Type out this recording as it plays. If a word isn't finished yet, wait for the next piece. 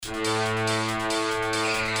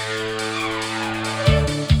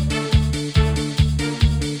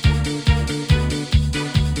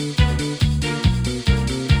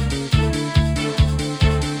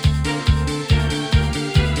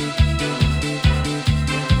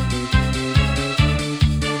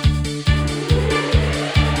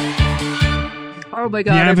Oh my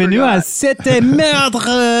God. Bienvenue à C'était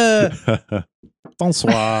Meurtre.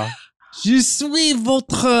 Bonsoir. Je suis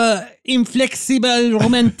votre inflexible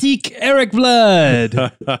romantique Eric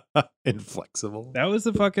Blood. Inflexible. That was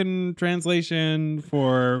the fucking translation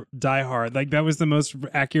for Die Hard. Like, that was the most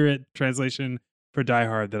accurate translation for Die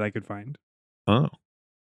Hard that I could find. Oh,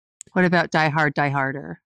 What about Die Hard, Die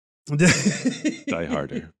Harder? Die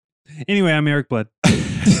Harder. Anyway, I'm Eric Blood.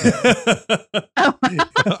 Oh.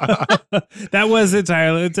 That was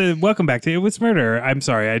entirely. Welcome back to It Was Murder. I'm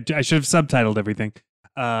sorry. I should have subtitled everything.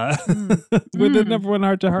 With the number one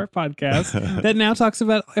Heart to Heart podcast that now talks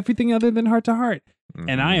about everything other than Heart to Heart.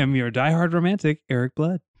 And I am your diehard romantic, Eric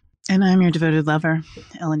Blood. And I'm your devoted lover,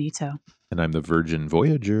 Elenito. And I'm the Virgin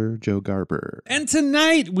Voyager, Joe Garber. And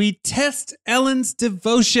tonight we test Ellen's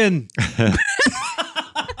devotion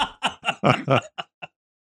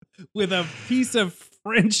with a piece of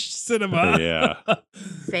French cinema. Yeah.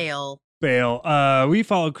 Fail. Fail. We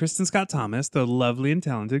follow Kristen Scott Thomas, the lovely and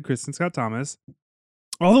talented Kristen Scott Thomas,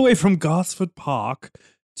 all the way from Gosford Park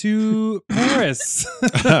to Paris.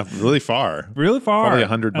 Really far. Really far. Probably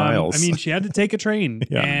 100 miles. I mean, she had to take a train.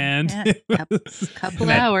 Yeah. And Couple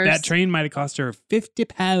that, hours. That train might have cost her 50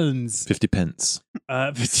 pounds. 50 pence.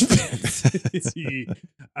 50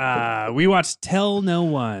 pence. We watched Tell No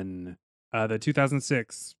One, the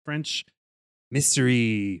 2006 French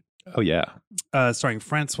mystery. Oh, yeah. Starring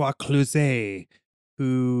Francois Cluzet,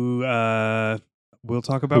 who we'll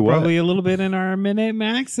talk about Who what? probably a little bit in our Minute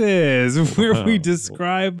Maxes, where we Oh.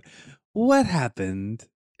 describe what happened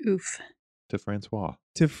Oof. To Francois.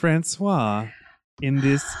 to Francois in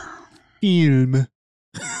this film.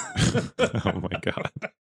 Oh, my God.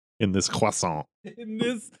 In this croissant. In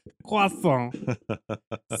this croissant.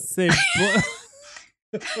 C'est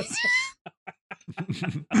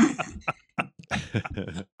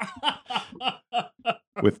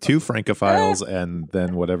With two Francophiles and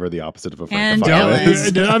then whatever the opposite of a And Francophile Ellen.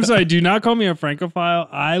 is. I'm sorry, do not call me a Francophile.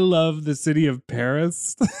 I love the city of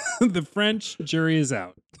Paris. The French jury is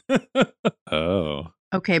out. Oh.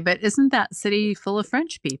 Okay, but isn't that city full of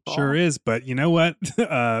French people? Sure is, but you know what?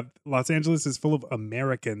 Los Angeles is full of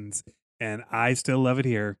Americans, and I still love it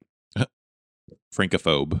here.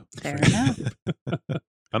 Francophobe. Fair enough.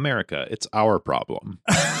 America, it's our problem.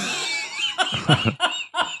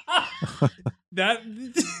 That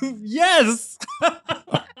yes.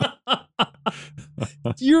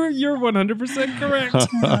 You're 100% correct.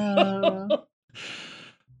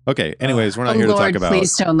 Okay, anyways, we're not Oh, here to Lord, talk about...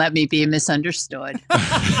 please don't let me be misunderstood.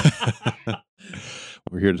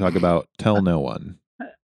 We're here to talk about Tell No One,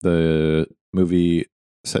 the movie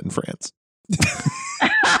set in France.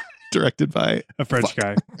 Directed by... A French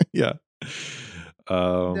guy. Yeah.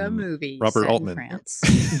 The movie. Robert set in Altman. France.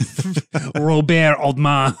 Robert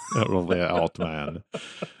Altman. Robert Altman.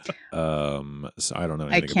 So I don't know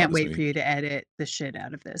I anything can't about this wait for movie. you to edit the shit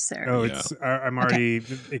out of this, Sarah. Oh, Yeah. it's I'm already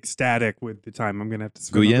ecstatic with the time I'm going to have to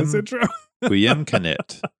spend on this Guillaume? intro. Guillaume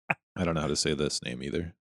Canet. I don't know how to say this name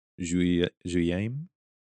either. Guillaume?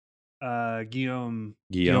 Guillaume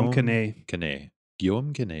Guillaume Canet. Canet.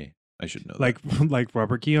 Guillaume Canet. I should know Like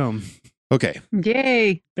Robert Guillaume. that. Okay.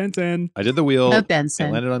 Yay. Benson. I did the wheel. Oh, It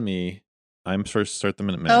Benson. landed on me. I'm first. Start the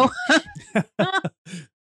minute man. Oh.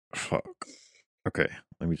 Fuck. Okay.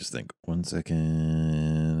 Let me just think. 1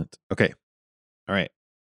 second. Okay. All right.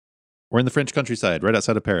 We're in the French countryside, right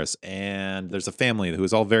outside of Paris, and there's a family who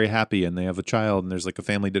is all very happy, and they have a child, and there's like a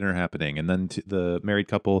family dinner happening, and then the married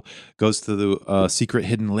couple goes to the secret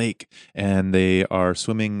hidden lake, and they are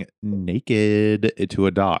swimming naked to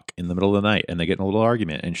a dock in the middle of the night, and they get in a little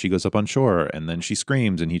argument, and she goes up on shore, and then she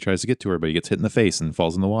screams, and he tries to get to her, but he gets hit in the face and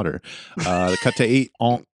falls in the water. Cut to 8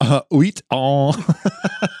 en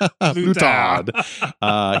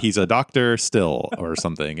Flutard. He's a doctor still or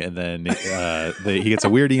something, and then he gets a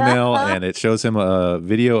weird email, and it shows him a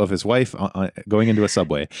video of his wife going into a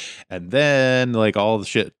subway, and then like all the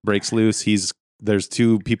shit breaks loose. There's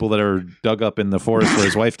two people that are dug up in the forest where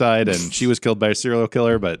his wife died, and she was killed by a serial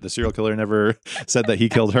killer, but the serial killer never said that he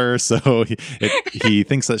killed her, so he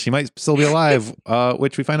thinks that she might still be alive,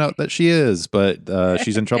 which we find out that she is, but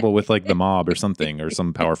she's in trouble with like the mob or something, or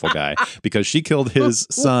some powerful guy, because she killed his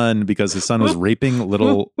son because his son was raping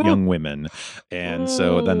little young women, and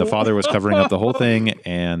so then the father was covering up the whole thing,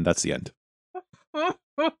 and that's the end.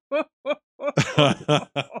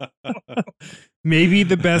 Maybe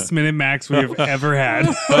the best Minute Max we have ever had.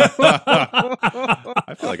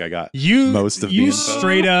 I feel like I got most of the you info.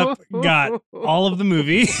 straight up got all of the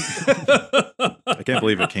movie. I can't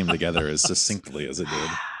believe it came together as succinctly as it did.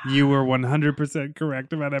 You were 100%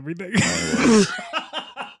 correct about everything.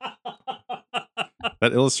 I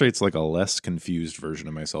That illustrates like a less confused version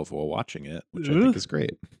of myself while watching it, which I think is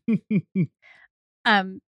great.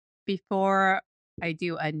 Before I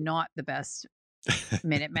do a not the best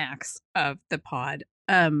Minute Max of the pod,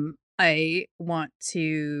 I want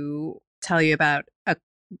to tell you about a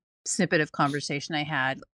snippet of conversation I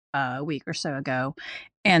had a week or so ago,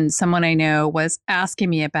 and someone I know was asking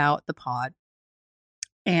me about the pod,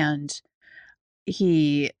 and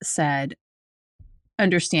he said,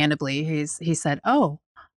 understandably, he said, "Oh,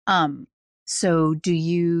 so do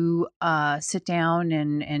you sit down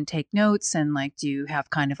and take notes, and like, do you have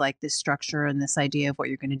kind of like this structure and this idea of what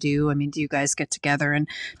you're going to do? I mean, do you guys get together and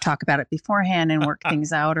talk about it beforehand and work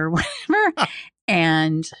things out or whatever?"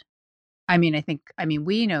 And I mean,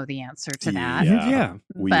 we know the answer to that. Yeah.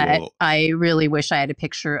 But I really wish I had a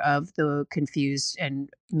picture of the confused and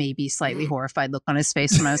maybe slightly horrified look on his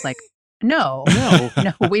face when I was like, no,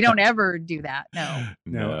 we don't ever do that.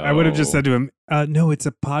 No. I would have just said to him, no, it's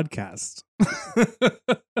a podcast.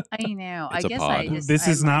 I know. It's I a guess pod. This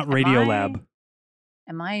is not Radiolab.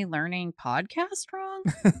 Am I learning podcast wrong?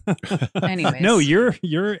 Anyways. No, you're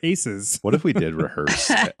aces. What if we did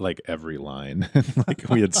rehearse like every line? Like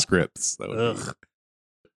we had scripts.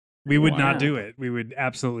 We would not do it. We would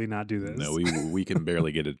absolutely not do this. No, we can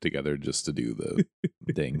barely get it together just to do the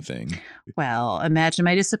dang thing. Well, imagine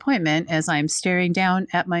my disappointment as I'm staring down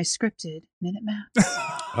at my scripted Minute Max.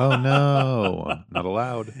 Oh no, not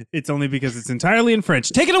allowed. It's only because it's entirely in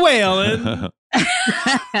French. Take it away, Ellen.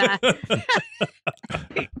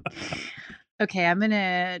 Okay, I'm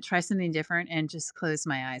gonna try something different and just close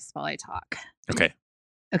my eyes while I talk.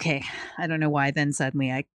 Okay. I don't know why then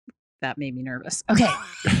suddenly that made me nervous.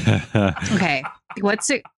 Okay. What's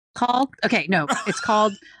it called? Okay, no, it's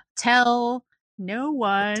called Tell No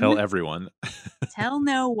One. Tell everyone. Tell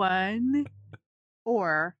No One.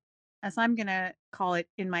 Or, as I'm going to call it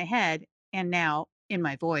in my head and now in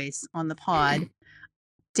my voice on the pod,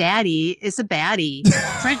 Daddy is a Baddie,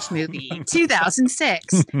 French movie,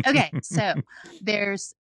 2006. Okay, so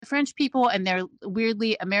there's French people and their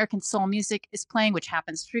weirdly American soul music is playing, which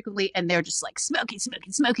happens frequently, and they're just like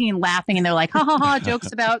smoking and laughing, and they're like, ha ha ha,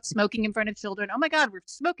 jokes about smoking in front of children. Oh my God, we're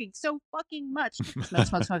smoking so fucking much.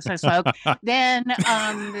 Smoke. Then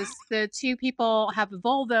the two people have a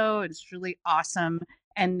Volvo, and it's really awesome.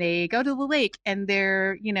 And they go to the lake, and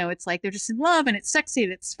they're, it's like they're just in love, and it's sexy,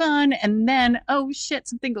 and it's fun. And then, oh shit,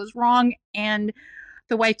 something goes wrong, and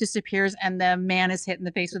the wife disappears, and the man is hit in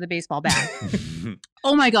the face with a baseball bat.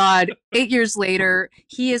 Oh my God. 8 years later,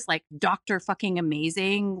 he is like Dr. fucking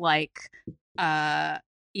amazing, like ER,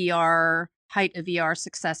 height of ER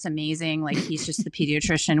success amazing. Like he's just the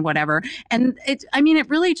pediatrician, whatever. And it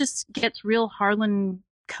really just gets real Harlan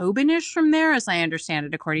Coben-ish from there, as I understand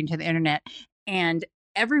it, according to the internet. And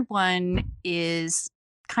everyone is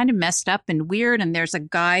kind of messed up and weird. And there's a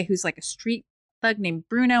guy who's like a street thug named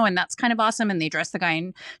Bruno, and that's kind of awesome. And they dress the guy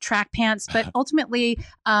in track pants. But ultimately,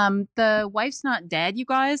 the wife's not dead, you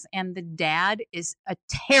guys, and the dad is a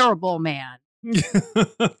terrible man.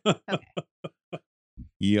 Okay.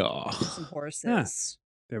 Yeah. Some horses. Yeah.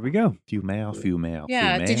 There we go. Female.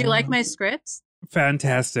 Yeah. Did you like my script?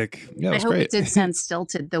 Fantastic. Yeah, it was I hope great. it did sound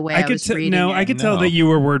stilted the way I was reading it. I could tell that you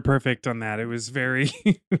were word perfect on that. It was very,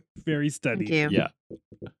 very studied. Thank you. Yeah.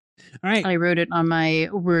 All right. I wrote it on my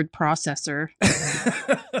word processor.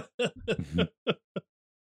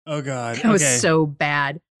 Oh God. That was so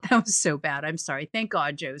bad. I'm sorry. Thank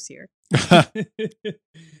God Joe's here.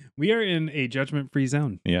 We are in a judgment-free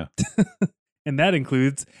zone. Yeah. And that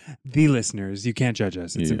includes the listeners. You can't judge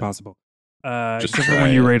us. It's impossible. Just except for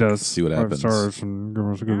when you rate us. See what 5 happens. stars and give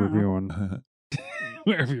us a good review on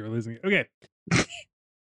wherever you're listening. Okay.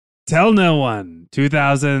 Tell No One,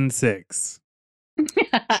 2006.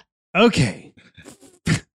 Okay.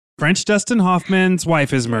 French Dustin Hoffman's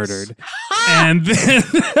wife is murdered. And then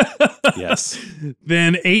Yes.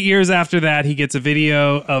 Then 8 years after that, he gets a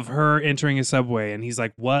video of her entering a subway, and he's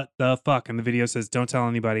like, what the fuck? And the video says, don't tell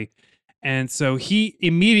anybody. And so he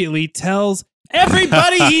immediately tells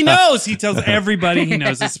everybody he knows. He tells everybody he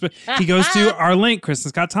knows. He goes to our link, Kristen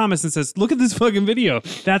Scott Thomas, and says, look at this fucking video.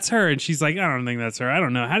 That's her. And she's like, I don't think that's her. I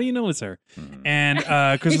don't know. How do you know it's her? And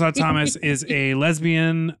Kristen Scott Thomas is a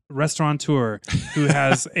lesbian restaurateur who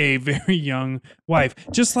has a very young wife.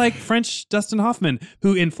 Just like French Dustin Hoffman,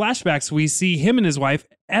 who in flashbacks, we see him and his wife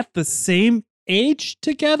at the same age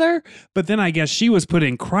together, but then I guess she was put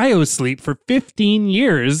in cryo sleep for 15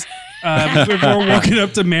 years before walking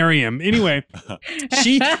up to marry him. Anyway,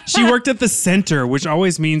 she worked at the center, which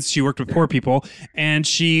always means she worked with poor people, and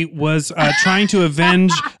she was trying to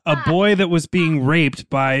avenge a boy that was being raped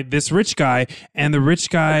by this rich guy, and the rich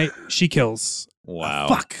guy she kills. Wow.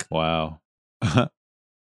 Fuck. Wow.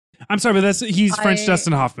 I'm sorry, but he's French I-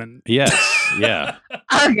 Dustin Hoffman. Yes. Yeah.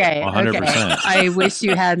 Okay. 100%. Okay. I wish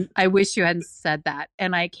you hadn't said that.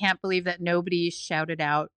 And I can't believe that nobody shouted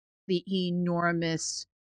out the enormous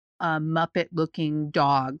Muppet looking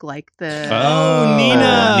dog, like the Oh,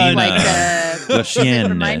 Nina. like La is it chienne.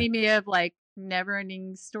 reminding me of like Never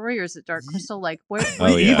Ending Story, or is it Dark Crystal? Like what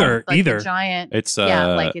Oh, yeah. Either. like the giant It's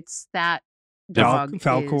like it's that dog.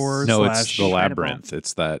 Falcor is no, slash it's the incredible. labyrinth.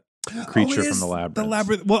 It's that creature from the labyrinth. The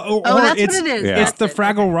labyrinth. Well, or Oh, that's it's, what it is. Yeah. It's the That's it.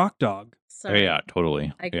 Fraggle Okay. Rock dog. Oh, Sorry. yeah,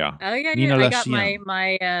 totally. Yeah. Nina I got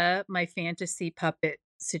Lachienne. my fantasy puppet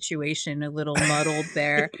situation a little muddled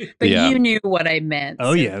there, but Yeah. you knew what I meant.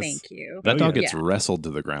 Oh, so yes. thank you. That Oh, dog yeah. gets wrestled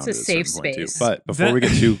to the ground. It's a at safe certain point, too. space. But before That- we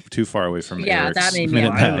get too far away from Yeah, Eric's that made me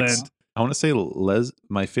minute laugh. max, I want to say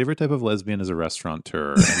my favorite type of lesbian is a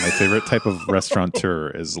restaurateur, and my favorite type of restaurateur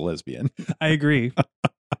is lesbian. I agree.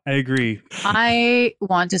 I agree. I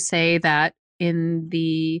want to say that in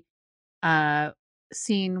the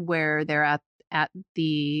scene where they're at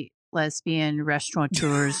the lesbian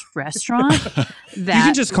restaurateur's restaurant, that You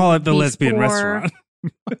can just call it the lesbian before- restaurant.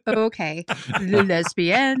 Okay, the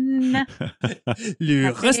lesbian. Le Okay.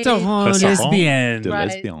 restaurant Restaurant lesbienne. de Right.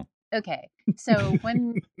 lesbian. Okay, so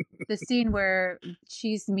when the scene where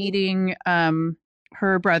she's meeting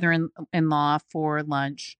her brother-in-law for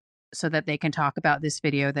lunch so that they can talk about this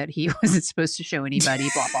video that he wasn't supposed to show anybody,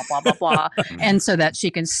 blah blah blah blah blah, and so that she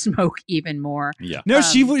can smoke even more. Yeah. No,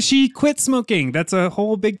 Um, she quit smoking. That's a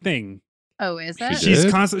whole big thing. Oh, is She that? did? She's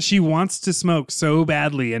constant. She wants to smoke so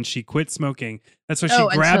badly, and she quit smoking. That's why she Oh,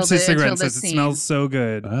 grabs until his cigarette and the says, "It scene. smells so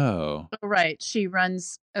good." Oh. Oh, right. She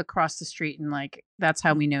runs across the street and like that's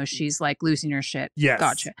how we know she's like losing her shit. Yes.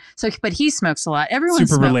 Gotcha. So, but he smokes a lot. Everyone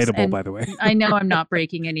Super smokes, relatable, and by the way. I know I'm not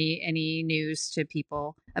breaking any news to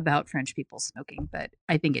people about French people smoking, but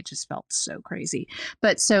I think it just felt so crazy.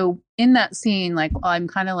 But so in that scene, like I'm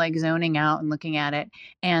kind of like zoning out and looking at it,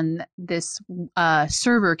 and this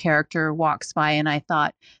server character walks by, and I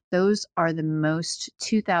thought those are the most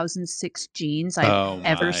 2006 jeans I've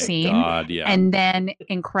ever my seen. God, yeah. And then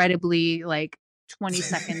incredibly, like 20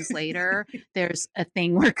 seconds later, there's a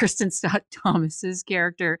thing where Kristen Scott Thomas's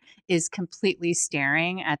character is completely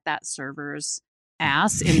staring at that server's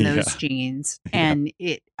ass in those Yeah. jeans. And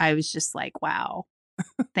I was just like, wow,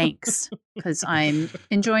 thanks. Because I'm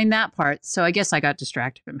enjoying that part. So I guess I got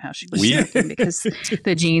distracted from how she was We- smoking because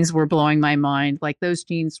the jeans were blowing my mind. Like those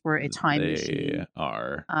jeans were a time They machine,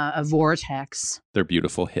 are. a vortex. They're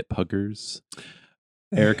beautiful hip huggers.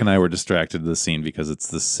 Eric and I were distracted to the scene because it's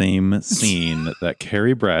the same scene that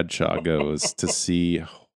Carrie Bradshaw goes to see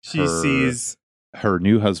She sees her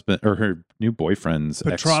new husband or her new boyfriend's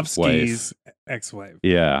ex-wife. Petrovsky's ex-wife.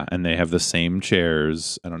 Yeah, and they have the same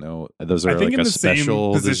chairs. I don't know. Those I are think like in a the same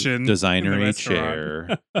special position in the designery restaurant.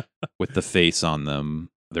 chair with the face on them.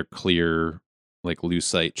 They're clear, like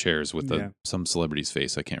lucite chairs with Yeah. some celebrity's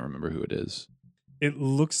face. I can't remember who it is. It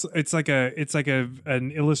looks it's like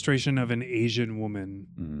an illustration of an Asian woman.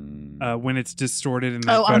 Mm. When it's distorted in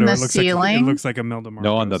that Oh, photo, on the it looks like ceiling? it looks like Imelda Marcos.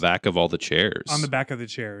 No, on the back of all the chairs. On the back of the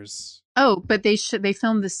chairs. Oh, but they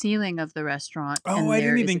filmed the ceiling of the restaurant. Oh, and I didn't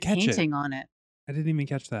there is even a catch it. painting on it. I didn't even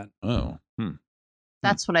catch that. Oh,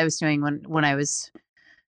 That's what I was doing when I was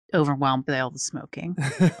overwhelmed by all the smoking.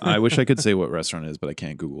 I wish I could say what restaurant it is, but I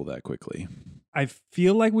can't Google that quickly. I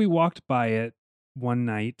feel like we walked by it one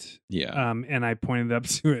night, Yeah. and I pointed up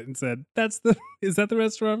to it and said, is that the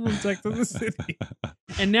restaurant from Sex and the City?"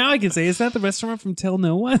 And now I can say, is that the restaurant from Tell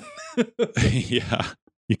No One? Yeah.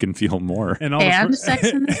 You can feel more. And all And the Sex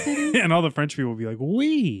and the City? and all the French people will be like,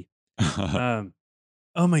 "Oui."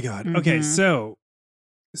 Oh my god. Okay, Mhm.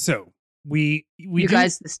 so we You do-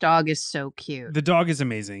 guys, this dog is so cute. the dog is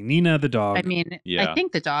amazing. Nina the dog. I mean, Yeah. I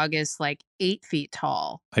think the dog is like 8 feet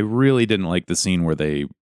tall. I really didn't like the scene where the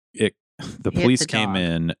Hit police the came dog.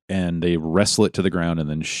 in and they wrestle it to the ground and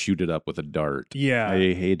then shoot it up with a dart. yeah.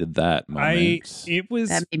 I hated that moment. it was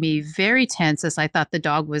That made me very tense as I thought the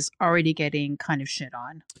dog was already getting kind of shit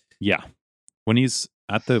on. Yeah. When he's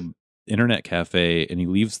at the internet cafe and he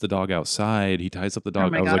leaves the dog outside, he ties up the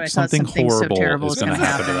dog. my I was God, like, I thought something something so horrible terrible is was going to gonna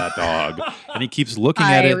happen to that dog. And he keeps looking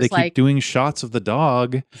I at it. They was keep like- doing shots of the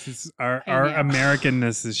dog. this is our I know.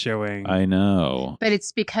 Americanness is showing. I know. But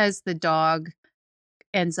it's because the dog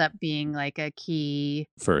ends up being like a key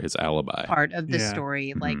For his alibi. part of the Yeah.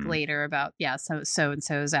 story, like Mhm. later about so and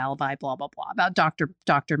so's alibi, blah blah blah, about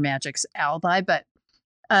Dr. Magic's alibi. But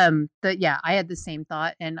I had the same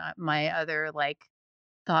thought, and my other like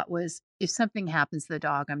thought was, if something happens to the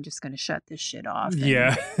dog, I'm just going to shut this shit off. And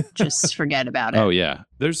Yeah. just forget about it. Oh, yeah.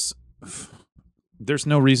 There's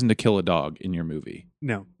no reason to kill a dog in your movie.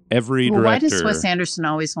 No. every Well, why director. does Wes Anderson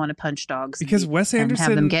always want to punch dogs? Because Wes and Anderson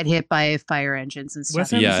have them get hit by fire engines and Wes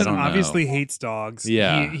stuff. Yeah, I Anderson don't know. obviously hates dogs.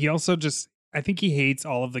 Yeah. He also just, I think he hates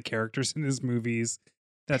all of the characters in his movies.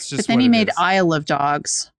 That's just But then what he it made is. Isle of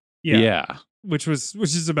Dogs. yeah. Which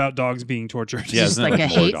is about dogs being tortured. Yeah, just isn't it like a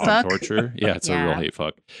more hate dog fuck? torture? Yeah, it's a real Yeah. hate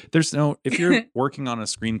fuck. There's no, if you're working on a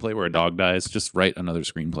screenplay where a dog dies, just write another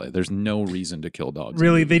screenplay. There's no reason to kill dogs. in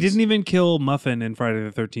Really, they movies. didn't even kill Muffin in Friday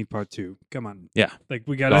the 13th Part 2. Come on. Yeah. Like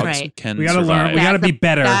we gotta Dogs Right. can we gotta survive learn. We gotta be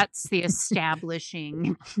better. That's the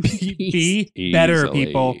establishing. Be better, easily.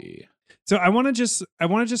 people. So I want to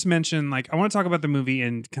just mention, like, I want to talk about the movie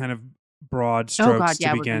in kind of broad strokes God,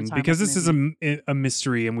 yeah, to we're gonna begin, talk because about this the is a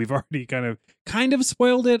mystery, and we've already kind of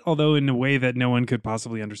spoiled it, although in a way that no one could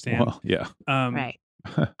possibly understand. Well, yeah. Right.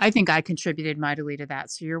 I think I contributed mightily to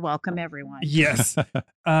that. So you're welcome, everyone. Yes.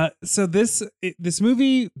 So this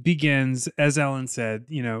movie begins, as Ellen said,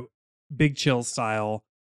 Big Chill style,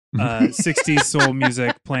 60s soul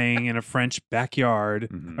music playing in a French backyard.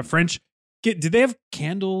 Mhm. A French. Did they have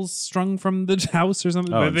candles strung from the house or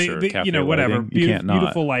something? Oh, But I'm they, sure. they Cafe whatever. lighting. You can't not.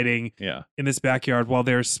 Beautiful lighting Yeah. in this backyard while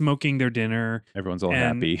they're smoking their dinner Everyone's all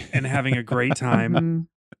and, happy. and having a great time.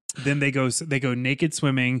 Mhm. Then they go naked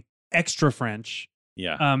swimming, extra French.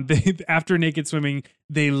 Yeah. They after naked swimming,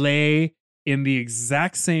 they lay in the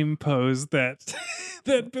exact same pose that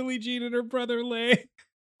that Billie Jean and her brother lay.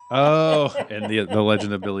 Oh, and the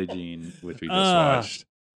Legend of Billie Jean, which we just Ah. watched.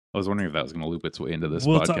 I was wondering if that was going to loop its way into this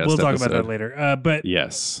We'll podcast. talk about episode. that later. But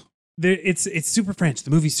Yes. it's super French.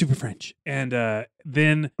 The movie's super French, and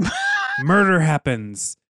then murder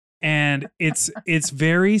happens, and it's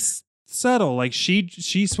very subtle. Like she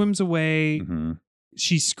swims away. hmm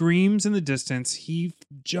She screams in the distance. He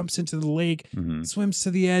jumps into the lake, hmm swims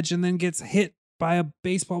to the edge, and then gets hit by a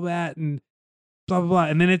baseball bat, and blah blah blah.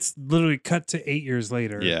 And then it's literally cut to 8 years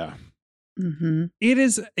later. Yeah. Mhm. It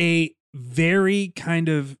is a very kind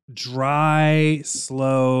of dry,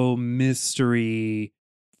 slow mystery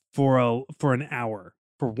for 1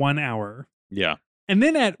 hour. Yeah. And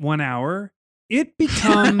then at 1 hour, it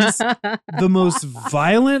becomes the most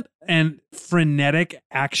violent and frenetic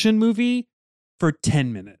action movie for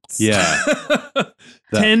 10 minutes. Yeah.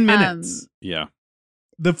 10 minutes. Yeah.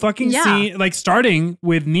 The fucking Yeah. scene, like starting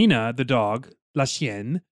with Nina, the dog, La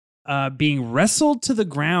Chienne, being wrestled to the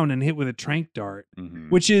ground and hit with a tranq dart, Mhm.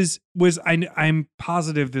 which I'm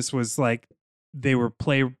positive this was like they were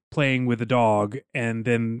playing with a dog and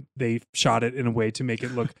then they shot it in a way to make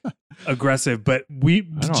it look aggressive. But I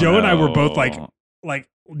don't Joe and I were both know. like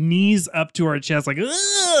knees up to our chest, like,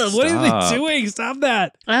 ugh, what are Stop. they doing? Stop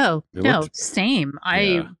that. Oh, It no, looked- same. Yeah.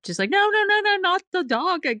 I just like, no, not the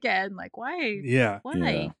dog again. Like, why? Yeah. Why?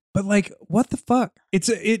 Yeah. But like, what the fuck?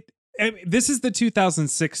 This is the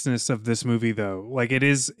 2006ness of this movie, though. Like,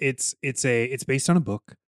 it's based on a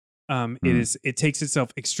book. It takes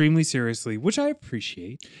itself extremely seriously, which I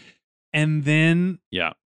appreciate. And then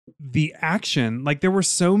Yeah. the action, like, there were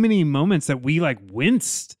so many moments that we like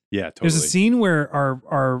winced. Yeah. Totally. There's a scene where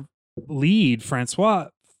our lead Francois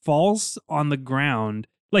falls on the ground,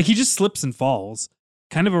 like he just slips and falls.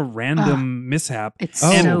 Kind of a random mishap. It's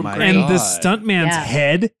Oh so my great. And the God. stuntman's Yeah.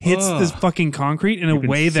 head hits Ugh. this fucking concrete in a You can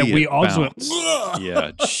way that see we it all just went, bounce. "Ugh."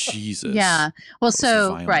 Yeah. Jesus. Yeah. Well, was so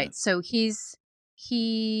violent. right. So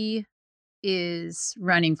he is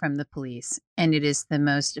running from the police, and it is the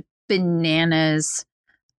most bananas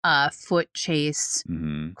foot chase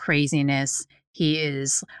hmm craziness. He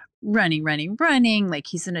is running, like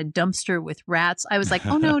he's in a dumpster with rats. I was like,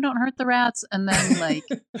 oh no, don't hurt the rats. And then like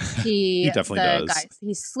He definitely does.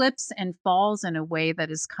 he slips and falls in a way that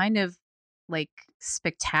is kind of like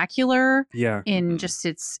spectacular Yeah. in Mhm. just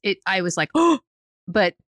I was like, oh,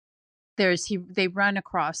 but they run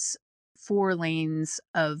across 4 lanes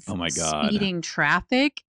of Oh my God. speeding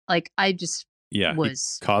traffic. Like I just Yeah. he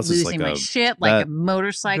was causes losing like my a shit. Like that- a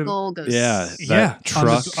motorcycle goes. Yeah, that Yeah,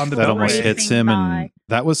 truck on the that almost beltway. hits him, and Racing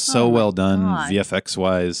that was so Oh my well done God. VFX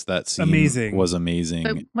wise. That scene Amazing. was amazing.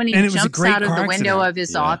 But when he And it was a jumps great out of car the window accident. of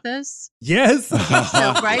his Yeah. office, Yes. so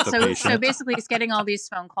right, With the so patient. basically he's getting all these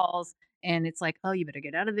phone calls, and it's like, oh, you better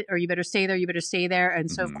get out of it, or you better stay there,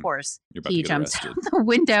 and so of Mhm. course You're about to he get jumps arrested. out the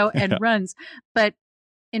window and Yeah. runs. But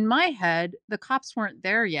in my head, the cops weren't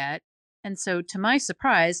there yet. And so, to my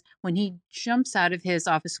surprise, when he jumps out of his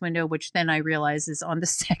office window, which then I realize is on the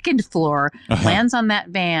second floor, lands on that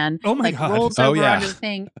van, Oh my like God. rolls Oh, over yeah. onto the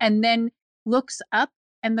thing, and then looks up,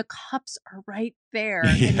 and the cops are right there.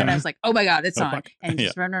 And then I Yeah. was like, oh my God, it's Oh on. my- And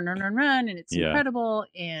just run, and it's Yeah. incredible.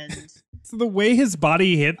 And So the way his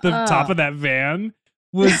body hit the top of that van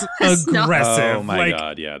was It's not- aggressive. Oh my Like,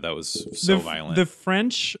 God! Yeah, that was so the, violent. The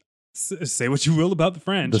French say what you will about the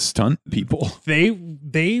French. The stunt people.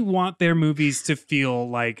 They want their movies to feel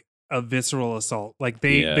like a visceral assault. Like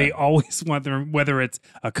they always want them, whether it's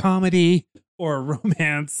a comedy or a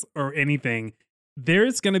romance or anything.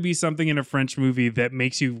 There's going to be something in a French movie that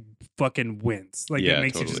makes you fucking wince. Like it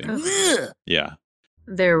makes you just. Yeah.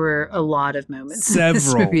 There were a lot of moments in this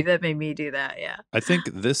Several. movie that made me do that. Yeah. I think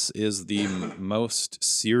this is the most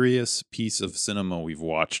serious piece of cinema we've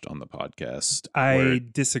watched on the podcast. I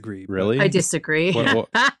disagree. but- Really? I disagree. What-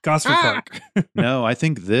 Gosford Park. No, I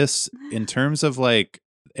think this, in terms of like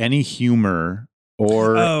any humor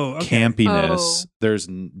or Oh, okay. campiness, Oh. there's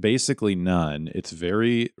basically none. It's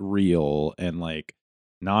very real and like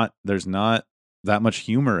there's not that much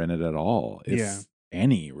humor in it at all. If Yeah.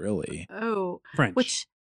 any, really. Oh, French. which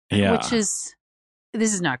Yeah. is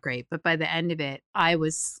this is not great, but by the end of it, I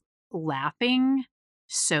was laughing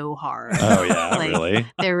so hard. Oh yeah, Like, really?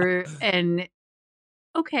 There were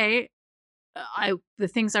okay, the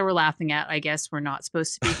things I were laughing at, I guess, were not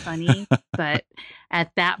supposed to be funny, but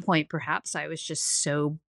at that point, perhaps I was just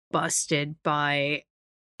so busted by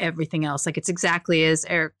everything else. Like it's exactly as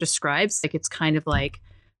Eric describes. Like it's kind of like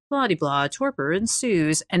blah de blah, torpor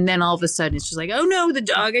ensues, and then all of a sudden it's just like, oh no, the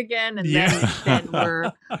dog again, and then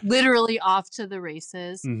we're literally off to the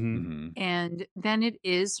races. Mhm. Mhm. And then it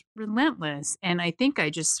is relentless. And I think I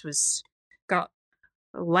just got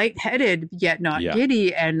lightheaded yet not Yeah.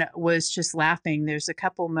 giddy and was just laughing. There's a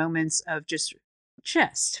couple moments of just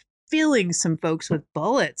filling some folks with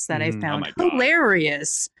bullets that I Mhm. Oh found my God.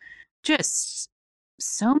 hilarious. Just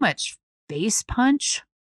so much face punch.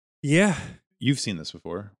 Yeah. You've seen this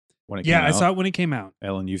before when it Yeah, came I out. saw it when it came out.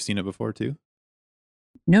 Ellen, you've seen it before too?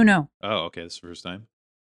 No. Oh, okay. This is the first time.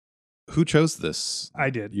 Who chose this? I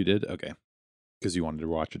did. You did? Okay. Because you wanted to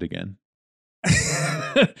watch it again.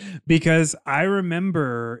 Because I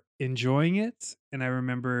remember enjoying it, and I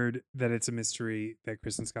remembered that it's a mystery that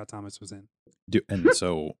Kristen Scott Thomas was in. And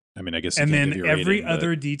so, I mean, I guess you And can't then give your every rating, but-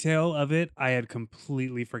 other detail of it, I had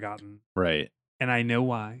completely forgotten. Right. And I know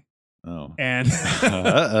why. Oh. And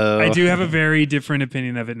Uh-oh. I do have a very different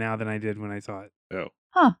opinion of it now than I did when I saw it. Oh.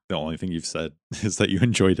 Huh. The only thing you've said is that you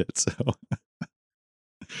enjoyed it. So,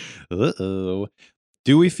 uh-oh.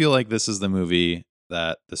 Do we feel like this is the movie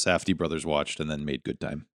that the Safdie brothers watched and then made good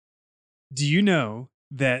time? Do you know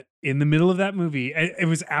that in the middle of that movie, it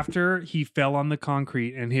was after he fell on the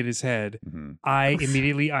concrete and hit his head, Mm-hmm. I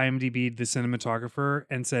immediately IMDb'd the cinematographer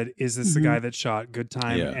and said, "Is this the Mhm. guy that shot Good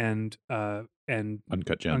Time Yeah. and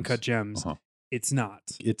Uncut Gems. Uncut Gems?" Uh-huh. It's not.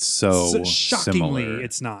 It's so shockingly, similar.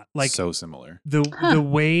 it's not. Like so similar. the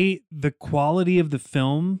way, the quality of the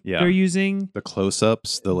film Yeah. they're using, The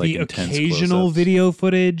close-ups, the like the intense occasional close-ups. video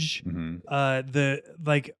footage, Mm-hmm. the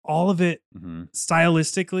like all of it Mm-hmm.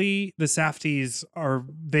 stylistically, the Safdies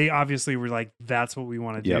they obviously were like, that's what we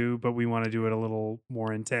want to Yep. do, but we want to do it a little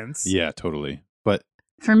more intense. Yeah, totally. But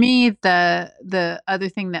For me, the other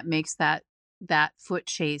thing that makes that foot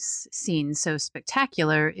chase scene so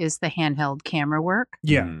spectacular is the handheld camera work,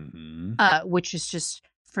 Yeah. Mhm. which is just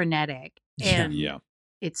frenetic Yeah. and Yeah.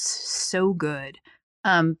 it's so good.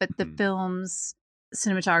 But the Mhm. film's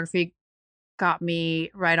cinematography got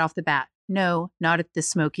me right off the bat. No, not at the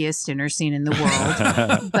smokiest dinner scene in the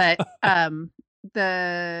world, but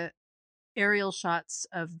the aerial shots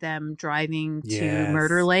of them driving to Yes.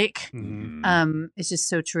 Murder Lake. Mhm. It's just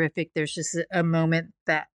so terrific. There's just a moment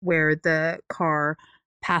where the car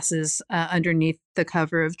passes underneath the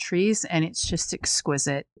cover of trees, and it's just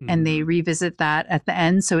exquisite. And they revisit that at the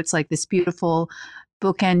end, so it's like this beautiful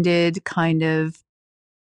bookended kind of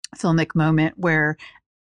filmic moment where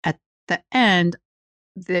at the end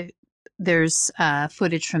there's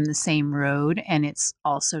footage from the same road, and it's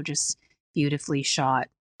also just beautifully shot.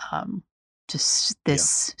 Just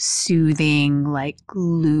this soothing, like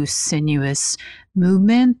loose, sinuous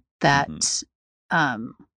movement that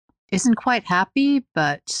isn't quite happy,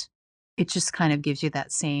 but it just kind of gives you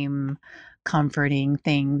that same comforting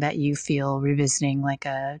thing that you feel revisiting like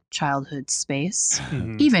a childhood space,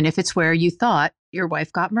 Mhm. even if it's where you thought your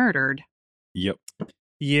wife got murdered. Yep.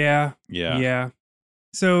 Yeah. Yeah. Yeah.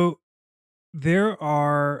 So there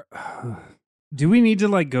are. Do we need to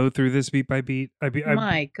like go through this beat by beat?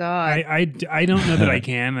 My God. I don't know that I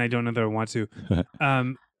can. I don't know that I want to.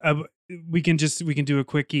 We can do a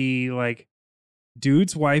quickie. Like,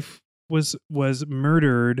 dude's wife was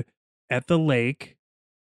murdered at the lake.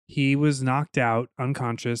 He was knocked out,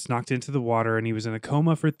 unconscious, knocked into the water, and he was in a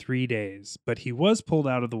coma for 3 days. But he was pulled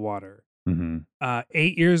out of the water. Mm-hmm.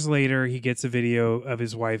 8 years later, he gets a video of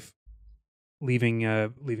his wife leaving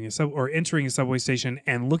entering a subway station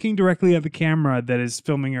and looking directly at the camera that is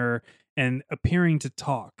filming her and appearing to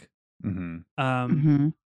talk. Mm-hmm.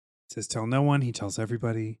 Mhm. says, tell no one. He tells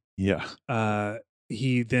everybody. Yeah.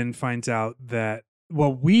 He then finds out that,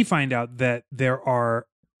 we find out that there are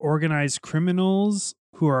organized criminals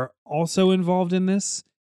who are also involved in this,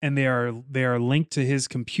 and they are linked to his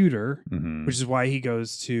computer, Mhm. which is why he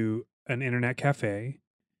goes to an internet cafe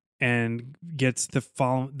and gets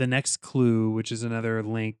the next clue, which is another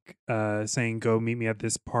link saying, go meet me at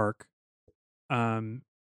this park.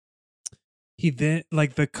 He then,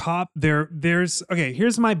 like, the cop there's okay,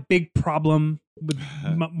 here's my big problem with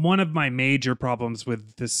one of my major problems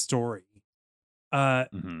with this story.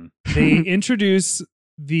 Mhm. They introduce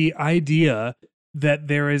the idea that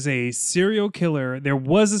there was a serial killer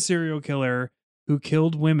who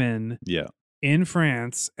killed women Yeah. in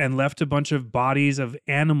France and left a bunch of bodies of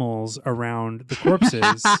animals around the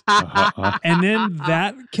corpses. And then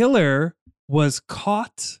that killer was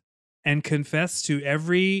caught and confessed to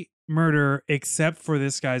every murder except for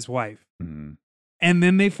this guy's wife. Mhm. And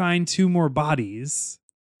then they find 2 more bodies.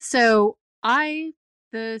 So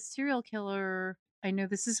the serial killer, I know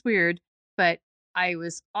this is weird, but I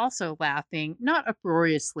was also laughing, not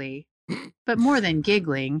uproariously, but more than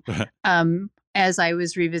giggling, as I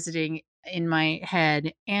was revisiting in my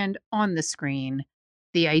head and on the screen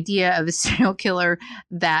the idea of a serial killer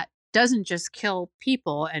that doesn't just kill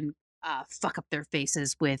people and fuck up their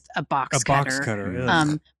faces with a box cutter.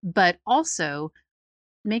 Ugh. But also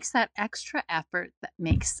makes that extra effort that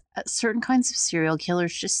makes certain kinds of serial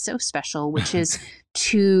killers just so special, which is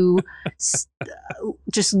to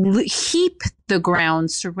just heap the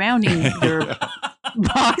ground surrounding their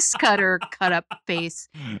box cutter cut up face,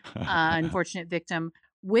 unfortunate victim,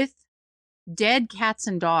 with dead cats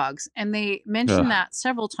and dogs. And they mention that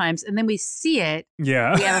several times, and then we see it.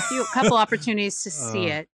 Yeah. We have a couple opportunities to see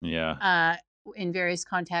it. Yeah. In various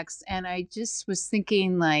contexts. And I just was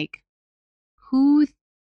thinking, like, who,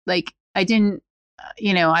 like, I didn't,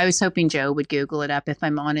 I was hoping Joe would Google it up, if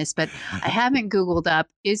I'm honest, but I haven't Googled up,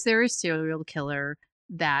 is there a serial killer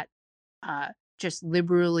that just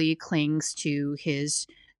liberally clings to his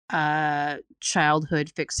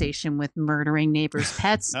childhood fixation with murdering neighbors'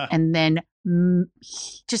 pets and then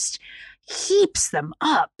just heaps them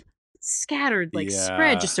up, scattered, like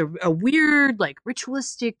spread, just a weird, like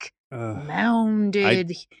ritualistic,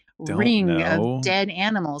 mounded ring of dead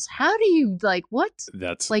animals. How do you, like, what?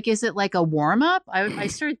 That's like, is it like a warm up? I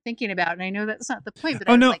started thinking about, and I know that's not the point, but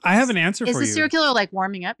I have an answer for you. Is the serial killer like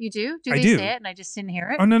warming up? You do? Do they say it and I just didn't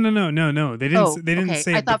hear it? Oh, no. They didn't. They didn't okay.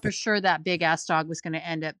 say. I thought for sure that big ass dog was going to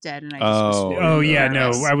end up dead, and I just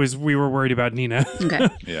was nervous. We were worried about Nina. Okay.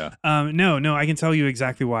 Yeah. No, I can tell you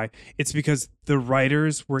exactly why. It's because the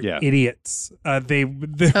writers were idiots.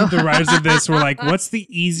 The writers of this were like, what's the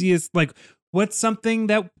easiest, like, what's something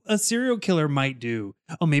that a serial killer might do?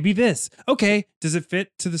 Oh, maybe this. Okay. Does it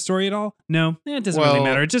fit to the story at all? No, it doesn't really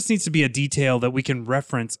matter. It just needs to be a detail that we can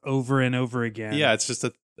reference over and over again. Yeah, it's just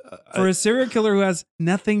for a serial killer who has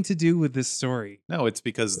nothing to do with this story. No, it's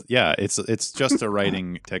because it's just a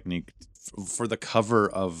writing technique for the cover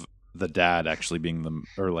of the dad actually being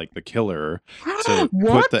the killer to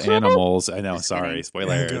put the animals. I know, sorry,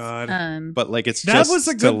 spoiler. Oh, God. But like it's that just was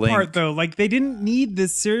a good part though. Like they didn't need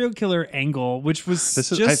this serial killer angle, which was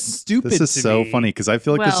stupid. This is so funny because I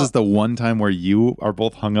feel like this is the one time where you are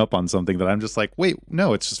both hung up on something that I'm just like, wait,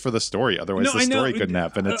 no, it's just for the story. Otherwise, the story couldn't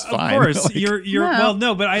happen. It's fine. Of course, like, you're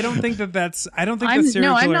but I don't think that's. I don't think the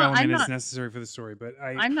serial killer element is necessary for the story. But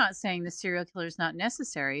I'm not saying the serial killer is not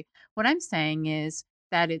necessary. What I'm saying is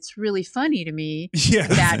that it's really funny to me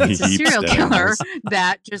that it's a serial killer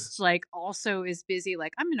that just like also is busy.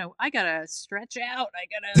 Like I gotta stretch out. I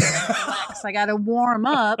gotta relax. I gotta warm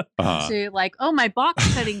up to like, oh, my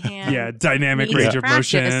box cutting hand. Yeah, dynamic range of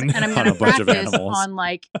motion. And I'm gonna practice on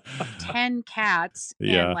like 10 cats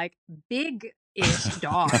and like big-ish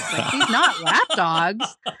dogs. Like these not lap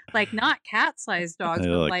dogs, like not cat-sized dogs,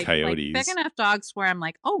 but like coyotes. Like big enough dogs where I'm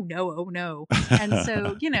like, oh no. And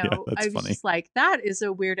so, I was just like, that is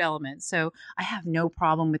a weird element. So I have no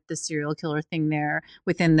problem with the serial killer thing there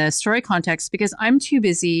within the story context because I'm too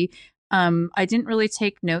busy. I didn't really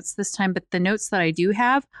take notes this time, but the notes that I do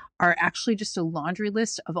have are actually just a laundry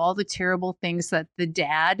list of all the terrible things that the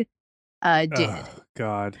dad did. Oh,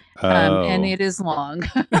 God. And it is long.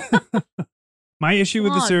 My issue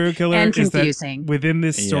with the serial killer is that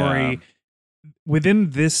within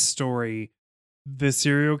this story, the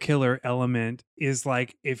serial killer element is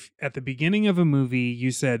like if at the beginning of a movie you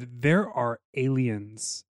said there are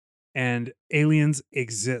aliens and aliens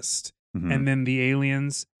exist, and then the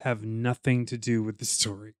aliens have nothing to do with the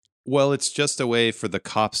story. Well, it's just a way for the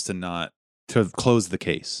cops to not to close the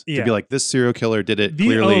case. To Yeah. be like, this serial killer did it.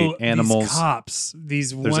 Clearly, animals. These cops,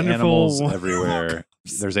 these There's wonderful animals cops. everywhere.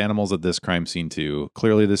 There's animals at this crime scene too.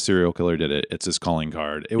 Clearly, this serial killer did it. It's his calling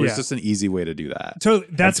card. It was Yeah. just an easy way to do that. So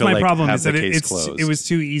that's to, my like, problem have is that the case it closed. was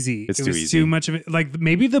too easy. It's it too was easy. too much of it. Like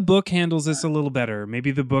maybe the book handles this a little better. Maybe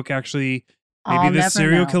the book actually. Maybe I'll the never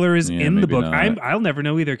serial know. killer is Yeah, in the maybe book. not. I'll never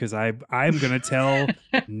know either because I'm gonna tell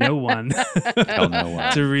no one Tell no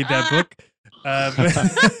one. to read that book.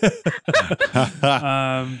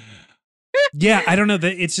 Yeah, I don't know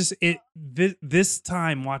that it's just this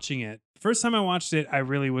time watching it. First time I watched it, I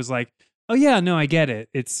really was like, oh yeah, no, I get it.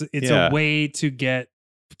 It's Yeah. a way to get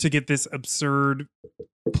this absurd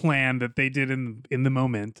plan that they did in the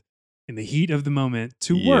moment, in the heat of the moment,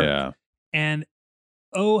 to work. Yeah, And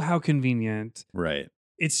oh, how convenient. right.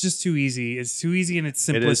 It's just too easy. It's too easy and it's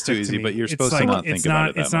simplistic. It is too to easy, me. but you're It's supposed to like, not it's think about not,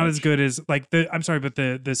 it that It's not as much. good as like I'm sorry, but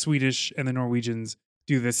the Swedish and the Norwegians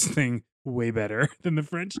do this thing way better than the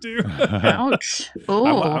French do. Ouch. I Oh.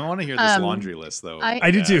 want to hear this laundry list though.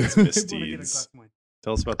 I do too. Dad's I wanna get a glass misdeeds. of wine.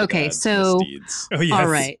 Tell us about the Okay, dad's so- misdeeds. Oh yes. All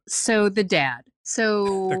right. So the dad. So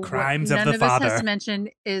The what crimes of none the of us father. has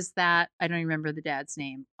mentioned is that I don't remember the dad's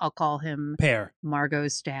name. I'll call him Pear.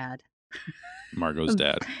 Margot's dad. Margot's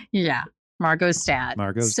dad. Yeah, Margot's dad.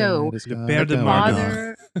 So is the Père de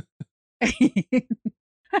father.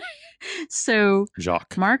 So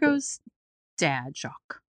Jacques. Margot's dad,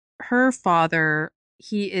 Jacques, her father,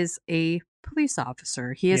 he is a police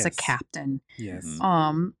officer. He is a Yes. captain. Yes.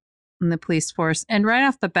 Mhm. In the police force. And right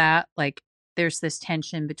off the bat, like there's this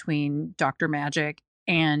tension between Dr. Magic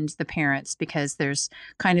and the parents because there's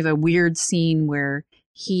kind of a weird scene where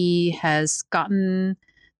he has gotten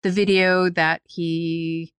the video that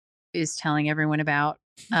he is telling everyone about.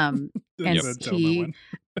 And Yep. Tell no he one.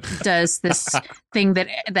 does this thing that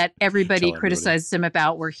Tell everybody everybody. criticizes him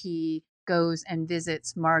about, where he goes and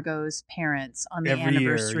visits Margot's parents on the Every year,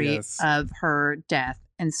 anniversary yes. of her death.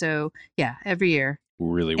 And so, yeah, every year.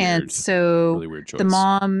 Really And weird. so Really weird choice. the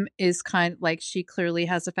mom is kind of like, she clearly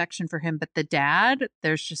has affection for him, but the dad,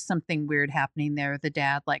 there's just something weird happening there. The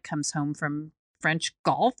dad like comes home from French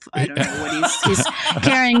golf. I don't know what he's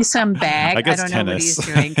carrying some bag. I guess don't know what he's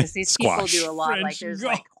tennis. doing because these Squash. people do a lot. Like French there's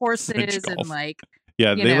golf. like horses French golf. and like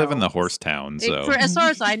Yeah, you they live in know, the horse town, so for, as far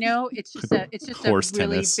as I know, it's just a Horse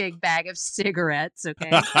really tennis. big bag of cigarettes. Okay.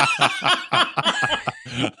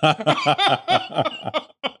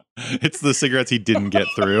 It's the cigarettes he didn't get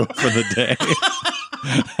through for the day.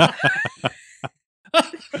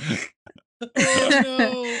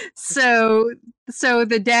 so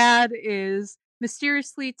the dad is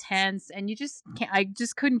mysteriously tense, and you just can't, I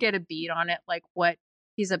just couldn't get a beat on it, like what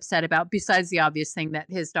he's upset about, besides the obvious thing that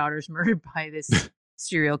his daughter's murdered by this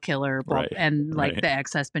serial killer, Right, and like right. the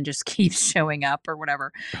ex-husband just keeps showing up or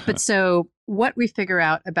whatever. But so what we figure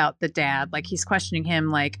out about the dad, like he's questioning him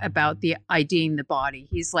like about the IDing the body.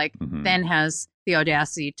 He's like Mhm. then has the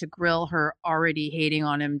audacity to grill her already hating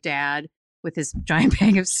on him dad with his giant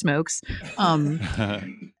bag of smokes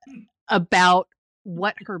about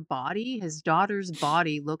what her body, his daughter's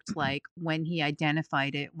body, looked like when he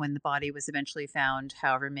identified it, when the body was eventually found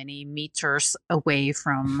however many meters away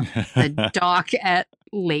from the dock at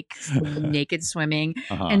Lake Naked Swimming.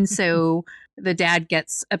 Uh-huh. And so the dad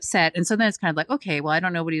gets upset. And so then it's kind of like, okay, well, I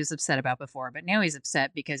don't know what he was upset about before, but now he's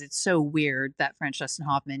upset because it's so weird that French Dustin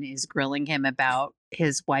Hoffman is grilling him about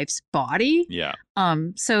his wife's body. Yeah.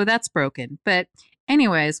 So that's broken. But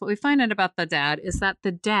anyways, what we find out about the dad is that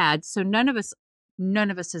the dad, so none of us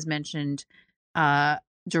has mentioned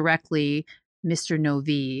directly Mr.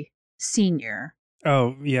 Novi Sr.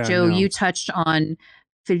 Oh yeah. Joe, no. you touched on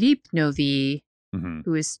Philippe Novi, Mhm.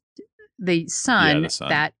 who is the son, the son.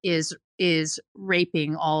 that is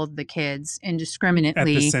raping all of the kids at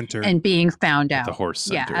indiscriminately the center. and being found out. The horse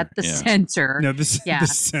center. Yeah, at the Yeah. center. No, this Yeah. the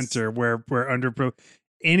center where under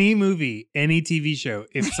any movie, any TV show,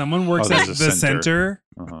 if someone works Oh, at there's the a center, center.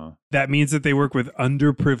 Uh-huh. that means that they work with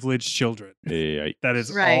underprivileged children. Yeah. That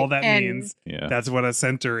is Right, all that and- means. Yeah. That's what a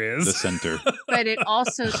center is. The center. But it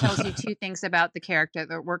also tells you two things about the character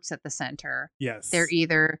that works at the center. Yes. They're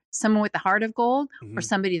either someone with a heart of gold or Mhm.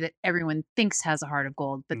 somebody that everyone thinks has a heart of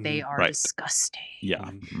gold, but they are Right. disgusting. Yeah.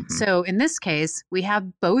 Mhm. Mhm. So in this case, we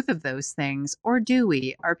have both of those things. Or do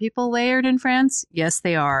we? Are people layered in France? Yes,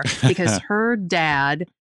 they are. Because her dad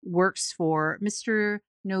works for Mr.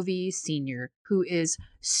 Novi Sr., who is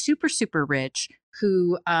super, super rich,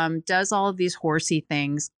 who does all of these horsey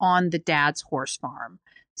things on the dad's horse farm.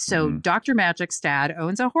 So Mhm. Dr. Magic's dad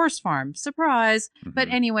owns a horse farm. Surprise. But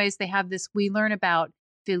Mhm. anyways, they have this, we learn about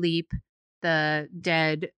Philippe, the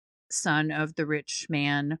dead son of the rich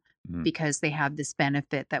man Mhm. because they have this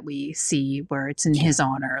benefit that we see where it's in his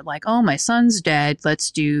honor. Like, oh, my son's dead.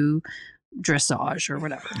 Let's do dressage or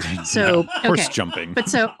whatever. So, Horse okay. jumping. But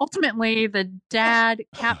so ultimately, the dad,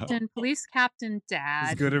 police captain As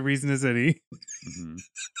dad, good a reason as any. Mhm.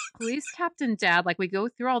 police captain dad, like we go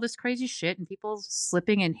through all this crazy shit and people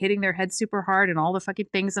slipping and hitting their head super hard and all the fucking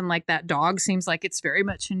things. And like that dog seems like it's very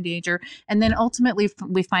much in danger. And then ultimately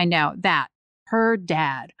we find out that her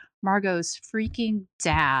dad, Margot's freaking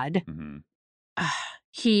dad, Mhm.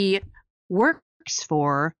 he works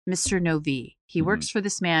for Mr. Novi. He Mhm. works for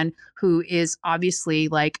this man who is obviously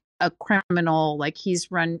like a criminal, like he's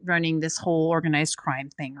running this whole organized crime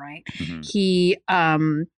thing, right? Mhm. He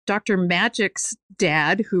Dr. Magic's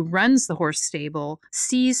dad, who runs the horse stable,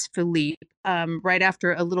 sees Philippe right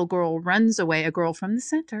after a little girl runs away, a girl from the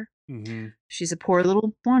center. Mm-hmm. She's a poor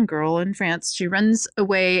little blonde girl in France. She runs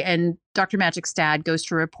away and Dr. Magic's dad goes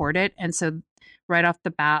to report it. And so right off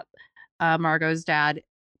the bat, Margot's dad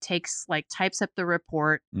types up the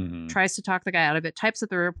report, Mhm. tries to talk the guy out of it, types up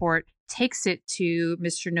the report, takes it to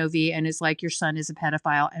Mr. Novi and is like, your son is a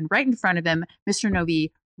pedophile. And right in front of him, Mr.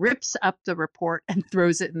 Novi rips up the report and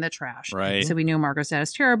throws it in the trash. Right. So we know Margot's dad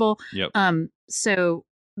is terrible. Yep. So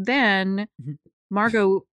then Mhm.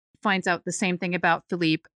 Margot finds out the same thing about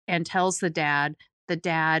Philippe and tells the dad. The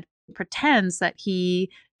dad pretends that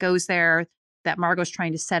he goes there, that Margot's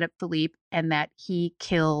trying to set up Philippe, and that he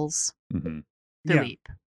kills Mhm. Yeah. Philippe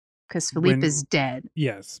because Philippe When- is dead.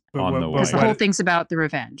 Yes. But On what, the but way. Because the what- whole thing's about the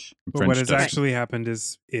revenge. but French what has does- actually happened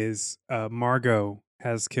is Margot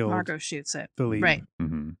has killed Margot shoots it. Philippe. Right.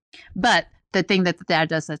 Mhm. But the thing that the dad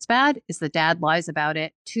does that's bad is the dad lies about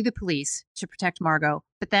it to the police to protect Margot,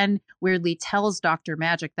 but then weirdly tells Dr.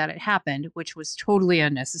 Magic that it happened, which was totally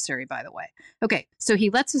unnecessary, by the way. Okay, so he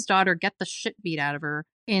lets his daughter get the shit beat out of her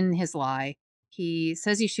in his lie. He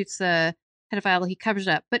says he shoots the pedophile, he covers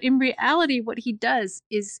it up. But in reality, what he does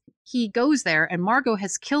is he goes there and Margot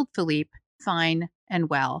has killed Philippe, fine and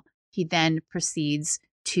well. He then proceeds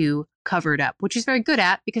to cover it up, which he's very good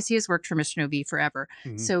at because he has worked for Mr. Novi forever.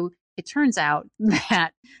 Mhm. So it turns out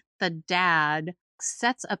that the dad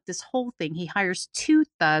sets up this whole thing. He hires 2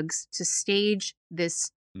 thugs to stage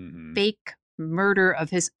this Mhm. fake murder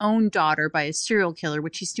of his own daughter by a serial killer,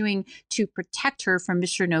 which he's doing to protect her from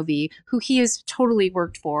Mr. Novi, who he has totally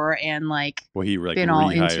worked for and like, Well, he like been all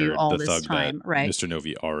rehired into all the this thug time, that right? Mr.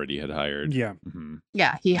 Novi already had hired. Yeah. Mhm.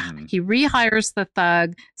 yeah, he Mhm. he rehires the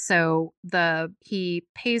thug, so he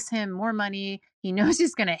pays him more money. He knows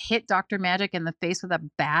he's going to hit Dr. Magic in the face with a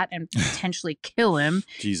bat and potentially kill him.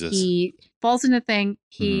 Jesus. He falls in a thing.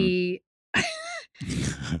 He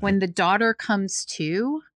when the daughter comes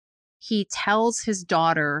to, he tells his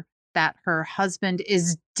daughter that her husband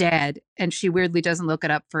is dead, and she weirdly doesn't look it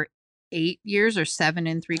up for 8 years or 7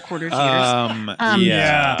 3/4 years.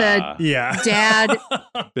 Yeah. Yeah. Dad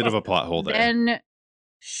Bit of a plot hole there. then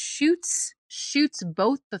shoots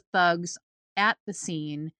both the thugs at the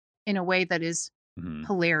scene in a way that is Mhm.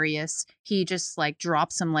 hilarious. He just like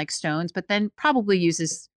drops them like stones, but then probably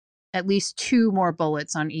uses at least 2 more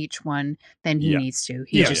bullets on each one than he Yeah. needs to.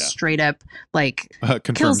 He Yeah. just Yeah. straight up like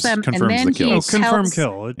Confirms, them, and confirms then the kill. he Oh, confirm tells-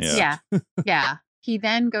 kill. It's, Yeah. yeah. He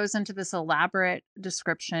then goes into this elaborate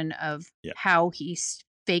description of Yeah. how he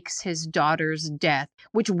fakes his daughter's death,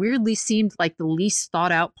 which weirdly seemed like the least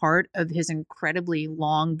thought out part of his incredibly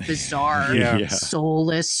long, bizarre, Yeah.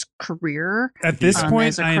 soulless career. At this Yeah. point,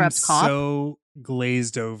 As a I am corrupt cop. so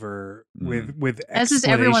glazed over with As is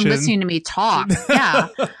everyone explanation. listening to me talk. Yeah.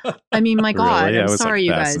 I mean, my God, Really? I I'm was, like, sorry,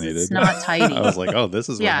 you guys. fascinated. It's not tidy. I was like, oh, this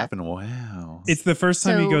is what Yeah. happened. Wow. It's the first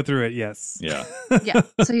time you So- go through it. Yes. Yeah. Yeah.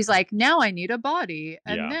 So he's like, now I need a body.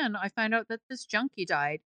 And Yeah. then I find out that this junkie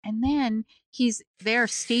died. And then he's there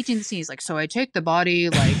staging the scene. He's like, so I take the body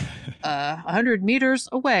like 100 meters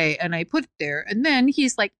away and I put it there. And then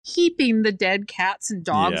he's like heaping the dead cats and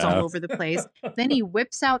dogs Yeah. all over the place. Then he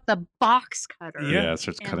whips out the box cutter. Yeah. It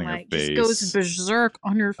starts And cutting like her face. just goes berserk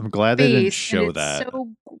on her I'm glad they didn't face. show and it's that. so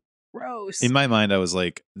gross. In my mind, I was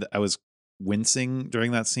like, I was wincing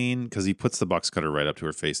during that scene because he puts the box cutter right up to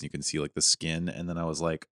her face and you can see like the skin. And then I was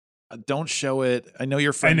like, don't show it. I know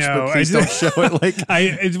you're French, know, but please I don't show it. Like,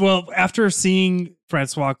 well, after seeing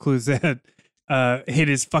Francois Cluzet hit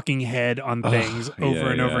his fucking head on Ugh, things over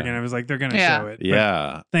yeah, and over yeah. again, I was like, they're gonna Yeah. show it. But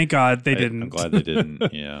yeah. thank God they I- didn't. I'm glad they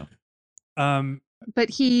didn't. Yeah. But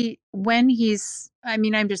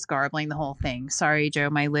I'm just garbling the whole thing. Sorry, Joe,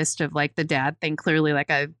 my list of like the dad thing, clearly like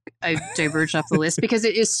I diverged off the list because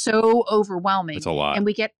it is so overwhelming. It's a lot. And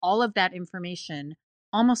we get all of that information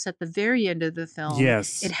almost at the very end of the film.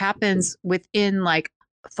 Yes. It happens within like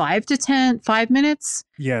 5 minutes.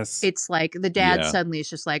 Yes. It's like the dad Yeah. suddenly is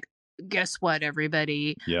just like, guess what,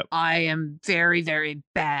 everybody? Yep. I am very, very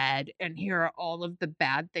bad. And here are all of the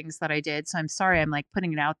bad things that I did. So I'm sorry, I'm like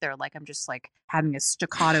putting it out there like I'm just like having a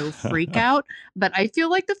staccato freak out. But I feel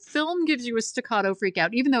like the film gives you a staccato freak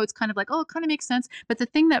out, even though it's kind of like, oh, it kind of makes sense. But the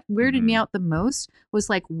thing that weirded me out the most was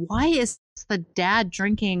like, why is the dad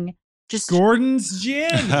drinking just Gordon's gin.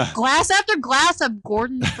 glass after glass of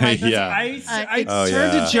Gordon's like, Yeah. I it's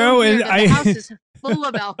turned yeah. to Joe and weird that the house is full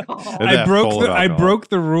of alcohol. Yeah, full of I alcohol. broke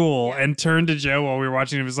the rule Yeah. and turned to Joe while we were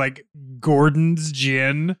watching. It was like Gordon's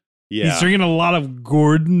gin. Yeah. He's drinking a lot of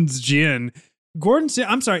Gordon's gin. Gordon's gin.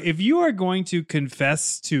 I'm sorry, if you are going to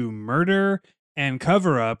confess to murder and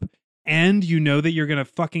cover up, and you know that you're gonna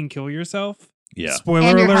fucking kill yourself. Yeah. Spoiler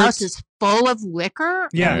And your alert. house is full of liquor.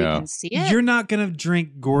 Yeah. And you Yeah. can see it. You're not gonna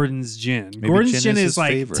drink Gordon's gin. Maybe Gordon's gin gin is is his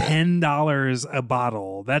like favorite. $10 a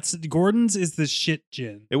bottle. That's Gordon's is the shit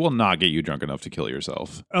gin. It will not get you drunk enough to kill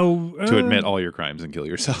yourself. Oh, To admit all your crimes and kill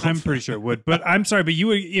yourself. I'm pretty sure it would. But I'm sorry, but you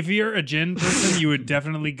would, if you're a gin person, you would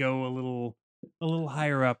definitely go a little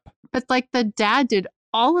higher up. But like the dad did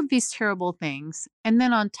all of these terrible things, and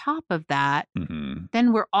then on top of that, Mhm.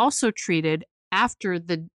 then we're also treated after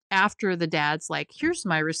the dad's like, here's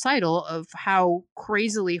my recital of how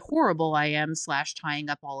crazily horrible I am / tying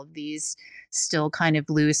up all of these still kind of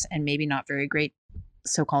loose and maybe not very great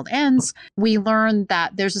so-called ends. We learn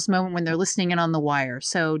that there's this moment when they're listening in on the wire.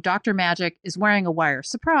 So Dr. Magic is wearing a wire.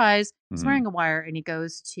 Surprise! He's Mhm. wearing a wire, and he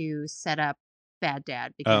goes to set up bad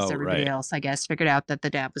dad because Oh, everybody right. else, I guess, figured out that the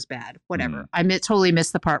dad was bad. Whatever. Mm. I totally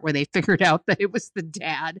missed the part where they figured out that it was the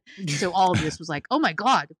dad. So all of this was like, oh my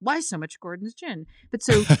God, why so much Gordon's gin? But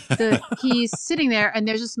so he's sitting there, and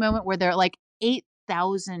there's this moment where they're like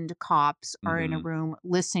 8,000 cops are in a Mhm. room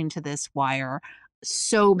listening to this wire.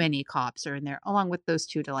 So many cops are in there, along with those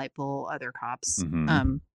two delightful other cops,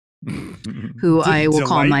 Mhm. who I will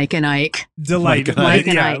call Delight- Mike and Ike. Delight. Mike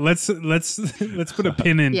and Yeah, Ike. let's put a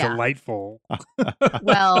pin in Yeah. delightful.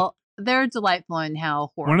 Well, they're delightful in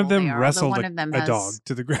how horrible One of them they are. wrestled One of them a has, dog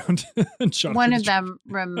to the ground. and shot One him of them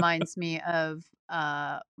reminds me of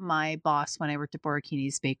my boss when I worked at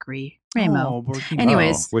Borghini's Bakery, Ramo. Oh, Borghini.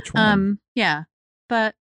 Anyways, Oh, which one? Yeah,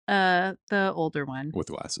 but the older one, With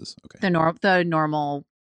glasses. Okay. the normal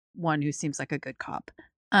one who seems like a good cop.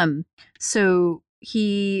 So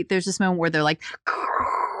there's this moment where they're like,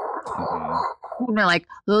 Mhm. and they're like,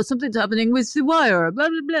 oh, something's happening with the wire, blah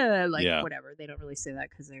blah blah, like Yeah. whatever. They don't really say that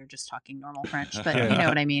because they're just talking normal French, but you know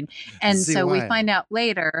what I mean. And The so we wire. find out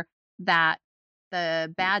later that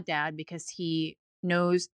the bad dad, because he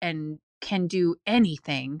knows and can do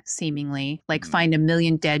anything seemingly, like Mhm. find a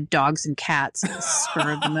million dead dogs and cats at the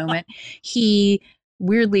spur of the moment, he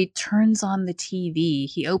weirdly turns on the TV.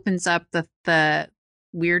 He opens up the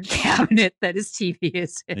weird cabinet that his TV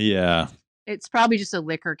is in. Yeah. It's probably just a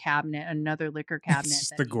liquor cabinet, another liquor cabinet just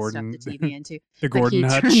that the he Gordon- stuffed the TV into. The But Gordon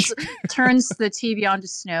he Hutch. turns the TV onto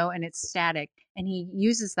snow, and it's static, and he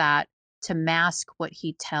uses that to mask what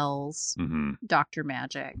he tells hmm Dr.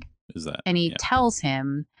 Magic. Is that And he yeah. tells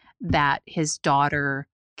him that his daughter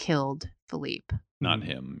killed Philippe, not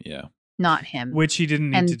him? Yeah. not him. Which he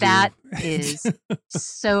didn't need And to that do. is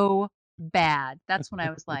so bad. That's when I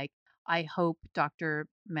was like, I hope Dr.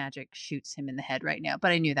 Magic shoots him in the head right now.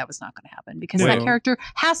 But I knew that was not going to happen because that Well- character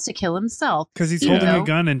has to kill himself. Because he's Yeah. holding a know?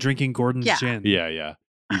 gun and drinking Gordon's Yeah. gin. Yeah. Yeah.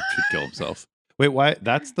 He should kill himself. Wait, why?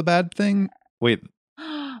 That's the bad thing? Wait.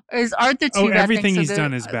 Aren't the two Oh, bad everything things? So he's the-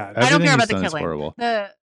 done is bad. I don't Everything care he's about the done is killing. horrible.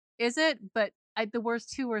 Is it? But the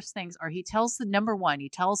two worst things are he tells the number one, he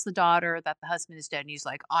tells the daughter that the husband is dead, and he's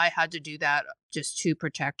like, I had to do that just to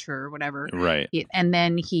protect her or whatever. Right. And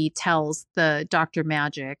then he tells the Dr.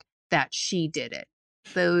 Magic that she did it.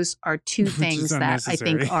 Those are two Which is things that I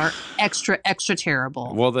think unnecessary. are extra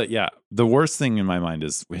terrible. Well, the worst thing in my mind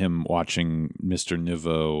is him watching Mr.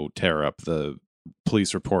 Nouveau tear up the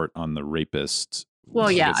police report on the rapist. Well,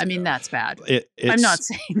 What yeah, is I it? mean that's bad. It's, I'm not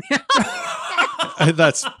saying that.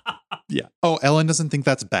 that's yeah. Oh, Ellen doesn't think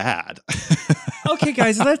that's bad. Okay,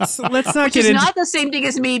 guys, let's not Which get is into. not the same thing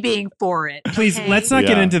as me being for it. Please, okay? let's not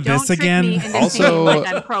get Yeah. into Don't this trick again. me into Also, thinking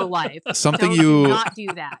like I'm pro-life. something Don't you- do not do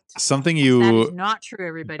that. Something That you is not true,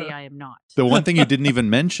 everybody. I am not. the one thing you didn't even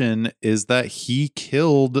mention is that he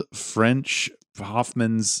killed French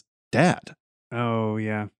Hoffman's dad. Oh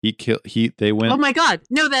yeah. They went Oh my God!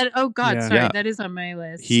 No, that. Oh God! Yeah. Sorry, Yeah. that is on my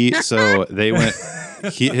list. so they went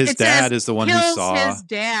his It dad says is the one who kills saw his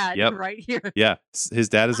dad Yep. right here. Yeah, his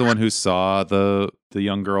dad is the one who saw the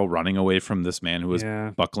young girl running away from this man who was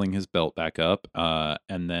Yeah. buckling his belt back up,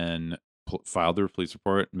 and then filed the police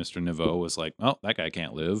report. Mr. Nouveau was like, "Oh, that guy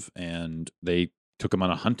can't live," and they took him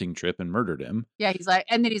on a hunting trip and murdered him. Yeah, he's like,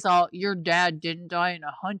 and then he's all, your dad didn't die in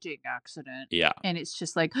a hunting accident. Yeah. And it's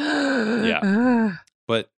just like, Yeah.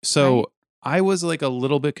 But so Right. I was like a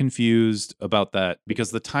little bit confused about that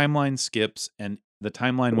because the timeline skips and the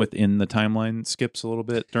timeline within the timeline skips a little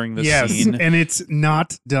bit during the yes, scene. and it's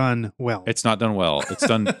not done well. It's not done well. It's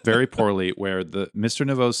done very poorly. Where the Mr.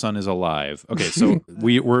 Naveau's son is alive. Okay, so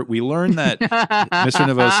we learn that Mr.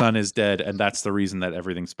 Naveau's son is dead, and that's the reason that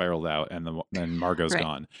everything spiraled out, and Margot's Right.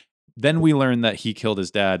 gone. Then we learn that he killed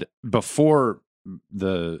his dad before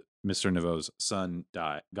the Mr. Naveau's son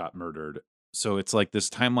got murdered. So it's like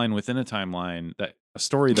this timeline within a timeline, that a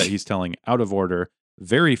story that he's telling out of order,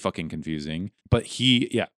 very fucking confusing. But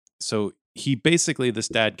so he basically, this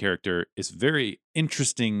dad character is very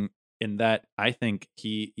interesting in that I think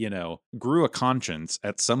he, grew a conscience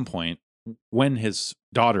at some point when his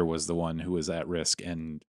daughter was the one who was at risk,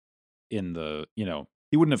 and in the,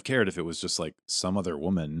 he wouldn't have cared if it was just like some other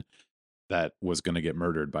woman that was going to get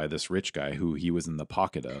murdered by this rich guy who he was in the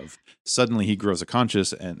pocket of. Suddenly he grows a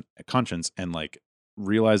conscience and like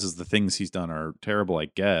realizes the things he's done are terrible, I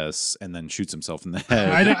guess, and then shoots himself in the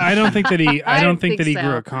head. I don't think that he. I don't think that he so.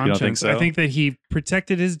 grew a You don't think conscience. so? I think that he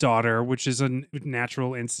protected his daughter, which is a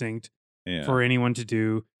natural instinct Yeah. for anyone to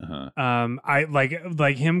do. Uh-huh. I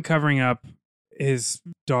like him covering up his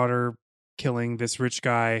daughter killing this rich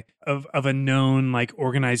guy of a known like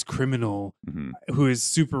organized criminal Mhm. who is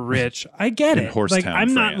super rich. I get In it. Horsetown, Like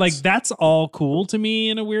I'm not like France. that's all cool to me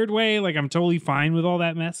in a weird way. Like I'm totally fine with all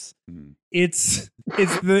that mess. Mhm. It's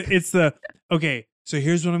the okay, so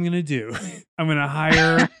here's what I'm gonna do. I'm gonna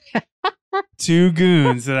hire 2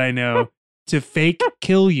 goons that I know to fake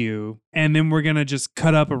kill you, and then we're gonna just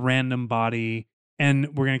cut up a random body,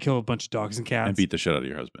 and we're gonna kill a bunch of dogs and cats, And beat the shit out of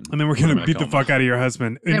your husband. and then we're gonna beat the fuck out of your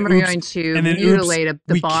husband. Then And we're oops, going to and then oops, mutilate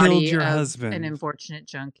the we killed body your of husband. an unfortunate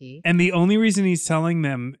junkie. And the only reason he's telling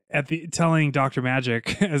them telling Dr.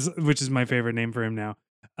 Magic, which is my favorite name for him now,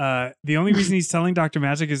 the only reason he's telling Dr.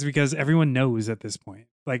 Magic is because everyone knows at this point.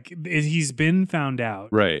 Like he's been found out,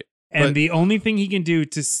 Right. and But- the only thing he can do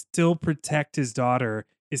to still protect his daughter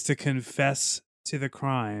is to confess to the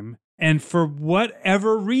crime. And for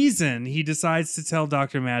whatever reason, he decides to tell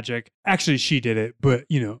Dr. Magic, actually, she did it, but,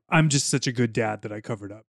 I'm just such a good dad that I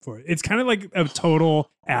covered up for it. It's kind of like a total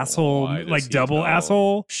asshole, Why does like he double tell?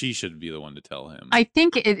 asshole. She should be the one to tell him. I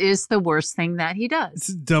think it is the worst thing that he It's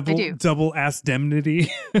does. double ass-demnity.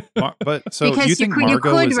 But so because you think you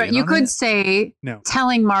Margot was could in you on could it? say No.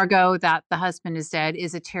 telling Margot that the husband is dead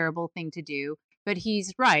is a terrible thing to do. But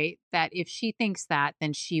he's right that if she thinks that,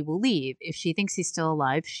 then she will leave. If she thinks he's still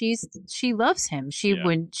alive, she loves him. She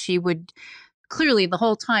would clearly the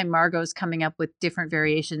whole time Margot's coming up with different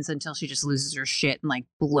variations until she just loses her shit and like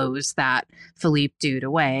blows that Philippe dude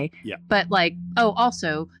away. Yeah. But like,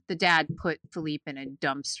 also the dad put Philippe in a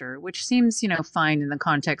dumpster, which seems, fine in the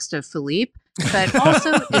context of Philippe, but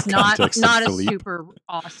also is not Context of a Philippe. super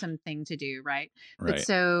awesome thing to do, right? Right. But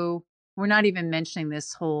so we're not even mentioning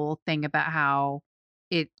this whole thing about how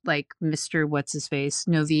it like Mr. What's his face,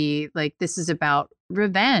 Novi, like this is about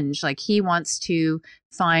revenge. Like he wants to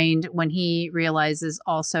find, when he realizes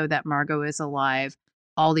also that Margot is alive,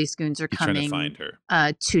 all these goons are He's trying to coming find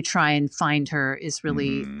her. to try and find her is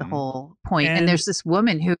really the Mhm. whole point. And And- there's this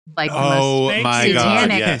woman who like the Oh most my god!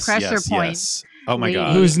 satanic Yes, pressure yes, point yes. Oh my lady.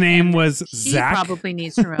 god! Whose name And was she Zach? probably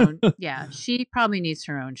needs her own. Yeah, she probably needs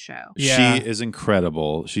her own show. Yeah. She is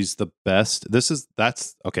incredible. She's the best.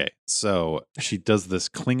 That's okay. So she does this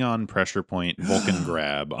Klingon pressure point Vulcan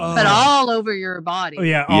grab on But her. all over your body. Oh,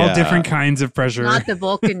 yeah, all Yeah. different kinds of pressure. Not the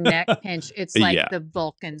Vulcan neck pinch. It's like Yeah. the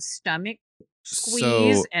Vulcan stomach So-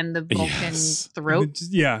 squeeze and the Vulcan yes. throat.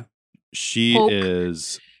 Yeah. She Poke.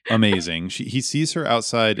 is amazing. He sees her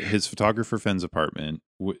outside his photographer friend's apartment.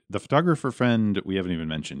 The photographer friend we haven't even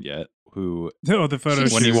mentioned yet, who Oh, the photo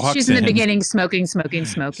She's, When he shoot. walks she's in the in- beginning smoking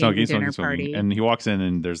dinner party. and he walks in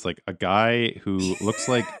and there's like a guy who looks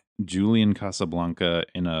like Julian Casablanca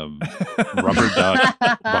in a rubber duck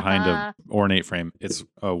behind a ornate frame. It's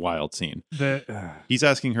a wild scene. He's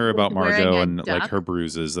asking her about Wearing Margot a and like duck? her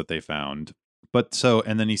bruises that they found. But so,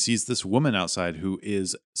 and then he sees this woman outside who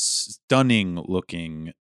is stunning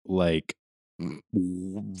looking, like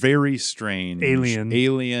very strange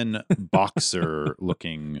alien boxer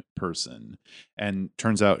looking person. And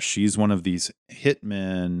turns out she's one of these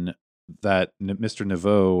hitmen that Mr.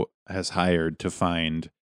 Naveau has hired to find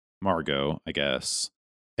Margot, I guess.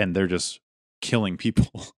 And they're just killing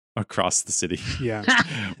people across the city. Yeah.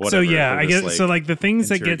 Whatever, So yeah, they're I just, guess so. Like the things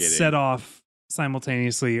that get interrogating. set off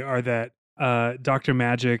simultaneously are that Dr.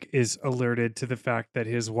 Magic is alerted to the fact that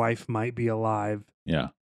his wife might be alive, Yeah.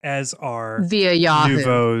 as are Via Yahoo.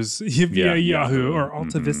 Nouveau's via Yeah, Yahoo Yahoo. or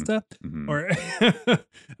Alta Mhm. Vista, Mhm. or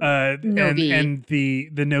Novi. and the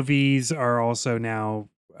Novies are also now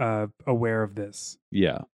aware of this.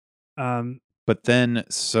 Yeah. But then,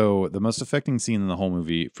 so the most affecting scene in the whole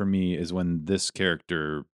movie for me is when this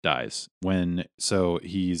character dies.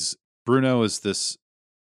 Bruno is this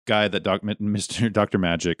guy that Mr. Dr.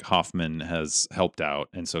 Magic Hoffman has helped out,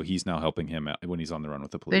 and so he's now helping him out when he's on the run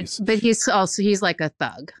with the police. But he's like a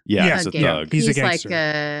thug. Yeah, Yeah, he's a gang- thug. He's a like gangster.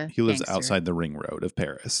 a He lives gangster. outside the ring road of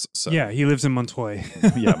Paris. So Yeah, he lives in Montreuil.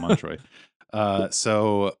 yeah, Montreuil.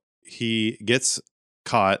 So he gets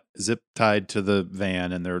caught, zip tied to the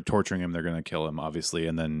van, and they're torturing him. They're going to kill him, obviously.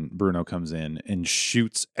 And then Bruno comes in and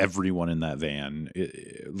shoots everyone in that van.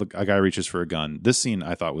 Look, a guy reaches for a gun. This scene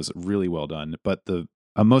I thought was really well done. But the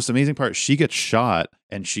most amazing part, she gets shot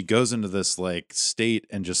and she goes into this like state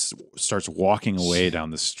and just starts walking away down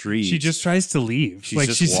the street. She just tries to leave.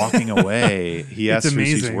 She's just walking away. He It's asks who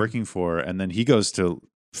she's amazing. working for, and then he goes to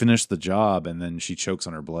finish the job, and then she chokes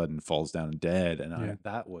on her blood and falls down dead. And Yeah.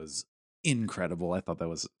 that was incredible. I thought that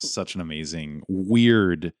was such an amazing,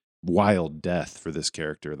 weird, wild death for this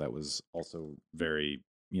character that was also very,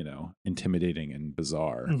 intimidating and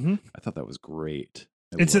bizarre. Mhm. I thought that was great.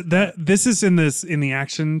 This is in the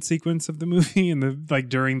action sequence of the movie, and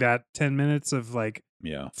during that 10 minutes of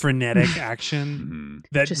Yeah. frenetic action Mhm.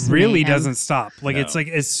 that Just really mayhem. doesn't stop. It's No. like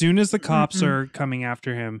as soon as the cops Mm-mm. are coming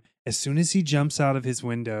after him, as soon as he jumps out of his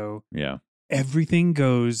window, Yeah. everything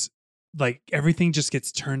just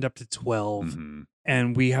gets turned up to 12, Mhm.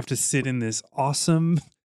 and we have to sit in this awesome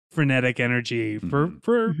frenetic energy for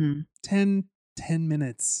Mhm. 10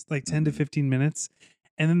 minutes, like 10 to Mhm. 15 minutes.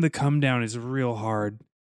 And then the come down is real hard.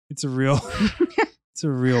 It's a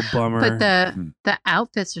real bummer. But Mhm. the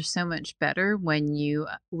outfits are so much better when you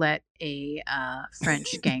let a French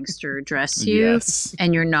gangster dress you, Yes.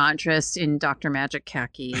 and you're not dressed in Dr. Magic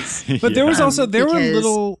khakis. But there was Yeah. also there were Because-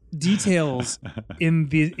 little details in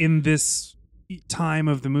this time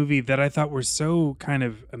of the movie that I thought were so kind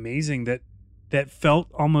of amazing that felt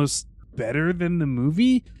almost better than the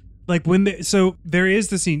movie. Like so there is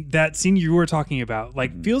that scene you were talking about,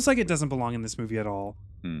 Mhm. feels like it doesn't belong in this movie at all.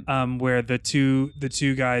 Mm. Where the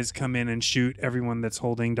two guys come in and shoot everyone that's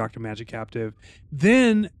holding Dr. Magic captive.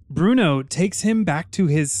 Then Bruno takes him back to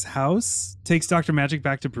his house, takes Dr. Magic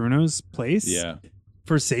back to Bruno's place Yeah.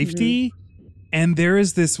 for safety. And there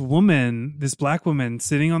is this black woman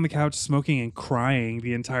sitting on the couch smoking and crying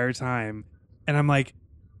the entire time. And I'm like,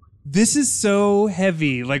 this is so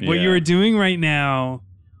heavy. Like what Yeah. you're doing right now,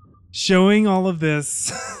 showing all of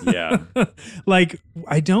this. Yeah.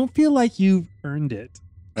 I don't feel like you've earned it.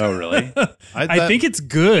 Oh, really? I think it's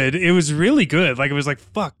good. It was really good. It was like,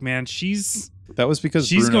 fuck, man, she's that was because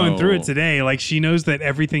going through it Bruno- today. She knows that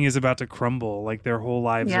everything is about to crumble. Their whole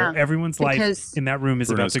lives Yeah, everyone's life because in that room is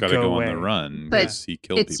Bruno's about got to go go away. on the run But because he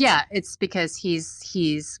killed It's people. it's because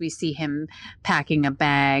we see him packing a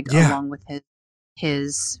bag Yeah. along with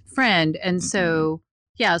his friend, and so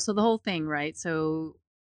so the whole thing, right? So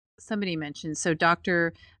somebody mentioned, so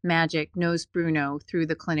Dr. Magic knows Bruno through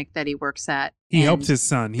the clinic that he works at. He and helped his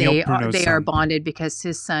son. He They helped Bruno's are son. bonded because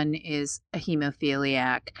his son is a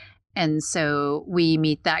hemophiliac, and so we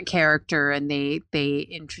meet that character, and they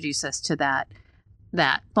introduce us to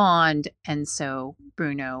that bond, and so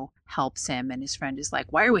Bruno helps him, and his friend is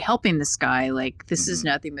like, why are we helping this guy? This is Mhm.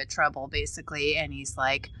 nothing but trouble, basically. And he's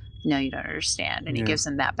like, no, you don't understand. And he Yeah. gives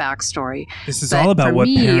him that backstory. This is But all about for what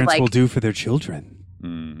me, parents will do for their children.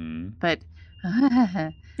 Mhm. But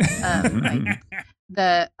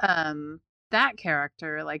that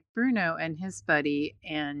character, like Bruno and his buddy,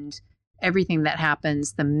 and everything that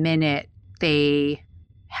happens the minute they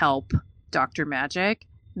help Dr. Magic,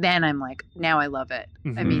 then I'm like, now I love it.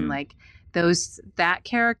 I mean, Mhm. that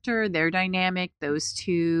character, their dynamic, those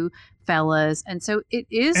two fellas, and so it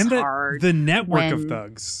is And hard. the network of when-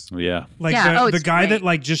 thugs. Yeah. Yeah, The it's guy great.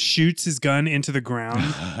 that just shoots his gun into the ground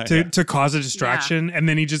Yeah. to cause a distraction, and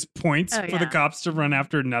then he just points Oh, for the yeah. cops to run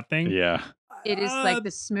after nothing. Yeah. It is Uh,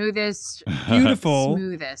 the smoothest, beautiful.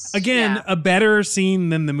 smoothest. Again, Yeah. a better scene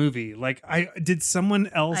than the movie. Did someone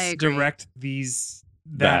else I agree. direct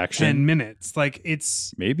that action? 10 minutes?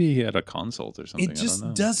 It's Maybe he had a consult or something. it just I don't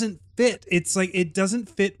know. doesn't fit. It's it doesn't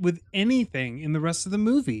fit with anything in the rest of the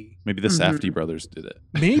movie. Maybe the Mhm. Safdie brothers did it.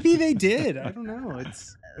 Maybe they did. I don't know.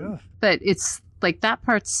 It's ugh. But it's that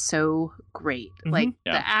part's so great. Mhm.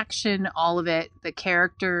 Yeah. The action, all of it, the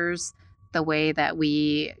characters, the way that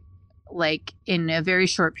we in a very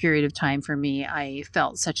short period of time for me, I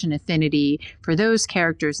felt such an affinity for those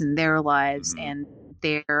characters and their lives Mhm. and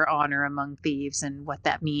their honor among thieves and what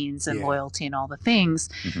that means and Yeah. loyalty and all the things.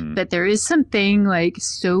 Mhm. But there is something like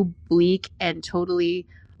so bleak and totally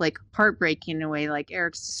like heartbreaking in a way, like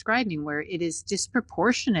Eric's describing, where it is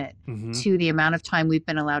disproportionate Mhm. to the amount of time we've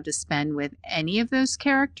been allowed to spend with any of those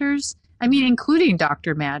characters. I mean, including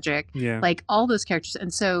Dr. Magic, Yeah. like all those characters.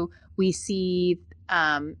 And so we see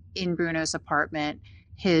in Bruno's apartment,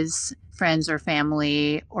 his friends or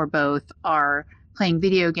family or both are playing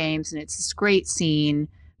video games, and it's this great scene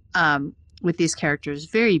with these characters,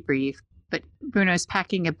 very brief, but Bruno's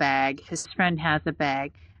packing a bag, his friend has a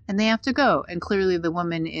bag, and they have to go. And clearly the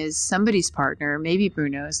woman is somebody's partner, maybe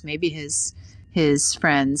Bruno's, maybe his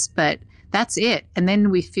friends, but that's it. And then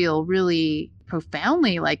we feel really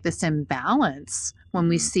profoundly like this imbalance when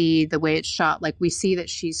we see the way it's shot. Like we see that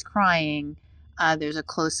she's crying. There's a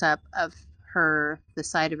close up of the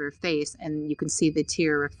side of her face, and you can see the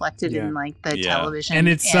tear reflected Yeah. in like the Yeah. television. And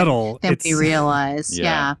it's subtle. Then It's we realize,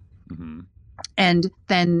 Yeah. yeah. Mhm. And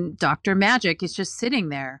then Dr. Magic is just sitting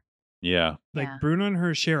there. Yeah. like Yeah. Bruno and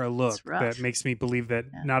her share a look rough. that makes me believe that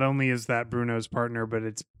Yeah. not only is that Bruno's partner, but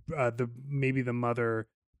it's maybe the mother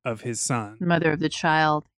of his son. Mother of the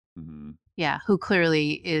child. Mhm. Yeah, who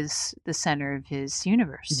clearly is the center of his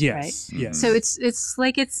universe. Right? Yes. Yes. So it's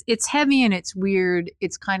like it's heavy and it's weird.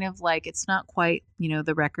 It's kind of like it's not quite,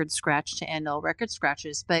 the record scratch to end all record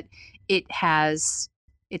scratches, but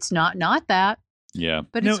it's not that, Yeah.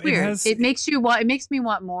 but No, it's weird. it Makes me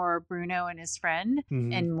want more Bruno and his friend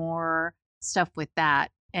Mhm. and more stuff with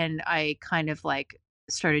that. And I kind of like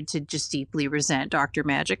started to just deeply resent Dr.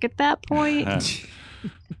 Magic at that point.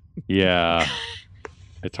 Yeah.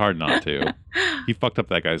 It's hard not to. He fucked up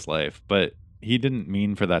that guy's life, but he didn't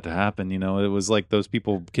mean for that to happen. It was like those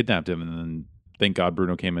people kidnapped him, and then thank God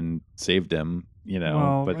Bruno came and saved him.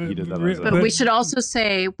 Well, but he did that. re- on his But own. we should also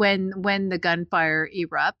say when the gunfire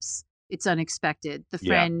erupts, it's unexpected. The Yeah.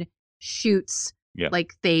 friend shoots. Yeah.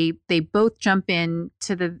 Like they both jump in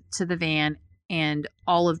to the van, and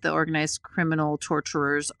all of the organized criminal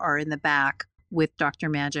torturers are in the back with Dr.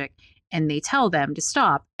 Magic, and they tell them to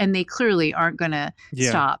stop, and they clearly aren't going to Yeah.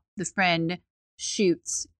 stop. The friend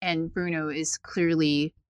shoots, and Bruno is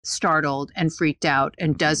clearly startled and freaked out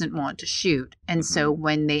and doesn't want to shoot. And so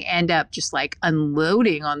when they end up just like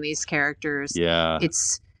unloading on these characters, Yeah.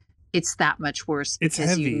 it's that much worse It's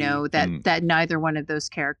because heavy. you know that neither one of those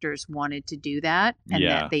characters wanted to do that, and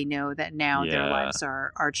Yeah. that they know that now their Yeah. lives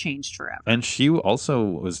are changed forever. And she also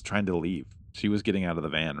was trying to leave. She was getting out of the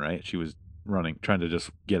van, right? She was trying to just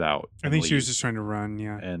get out. I and think she was leave. just trying to run.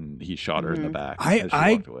 Yeah. And he shot her in the Mhm. back. as she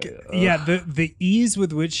walked away. Yeah, Ugh. the ease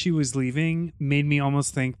with which she was leaving made me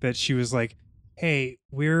almost think that she was like, "Hey,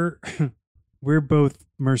 we're we're both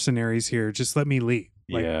mercenaries here. Just let me leave.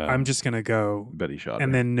 Like, Yeah. I'm just gonna go, Bet he shot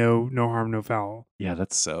and her. then no harm, no foul." Yeah,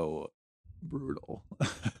 that's so brutal.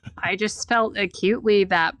 I just felt acutely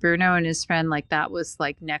that Bruno and his friend, like that was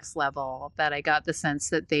like next level. That I got the sense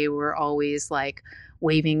that they were always like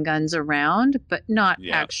waving guns around, but not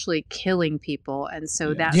Yeah. actually killing people. And so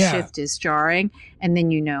Yeah. that Yeah. shift is jarring. And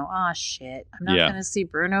then oh shit, I'm not Yeah. going to see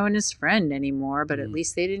Bruno and his friend anymore. But at Mm.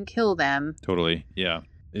 least they didn't kill them. Totally. Yeah.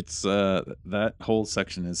 It's that whole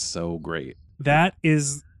section is so great. That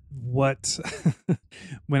is what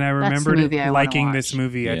when I the remembered movie I wanna liking this watch.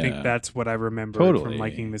 movie, I think Yeah. that's what I remembered Totally. from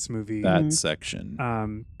liking this movie. That Mhm. section.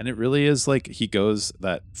 Um, And it really is like he goes,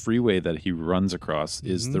 that freeway that he runs across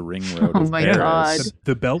is Mhm. the ring road Oh of my Paris. God.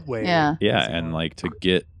 the Beltway. Yeah. Yeah, as and well. like to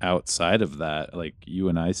get outside of that, like you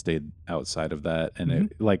and I stayed outside of that, and Mm-hmm.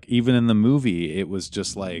 it, like even in the movie, it was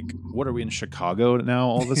just like, what are we in Chicago now?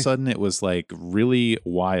 All of a sudden, it was like really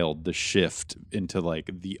wild the shift into like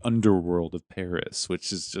the underworld of Paris,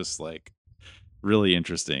 which is just like really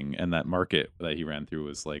interesting. And that market that he ran through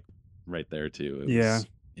was like right there too. Yeah,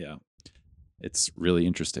 it's really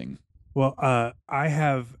interesting. Well, I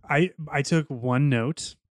took one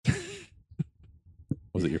note,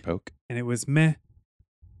 Was it your poke? and it was meh.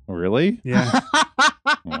 Really? Yeah.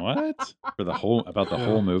 What for the whole about the Yeah.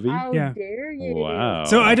 whole movie? How Yeah. dare you? Wow.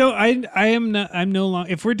 So I'm no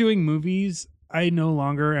longer, if we're doing movies, I no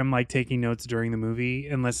longer am like taking notes during the movie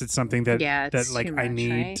unless it's something that Yeah, that it's like too I much,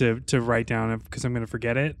 need right? to write down because I'm going to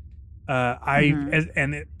forget it.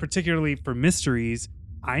 Mhm. Particularly for mysteries,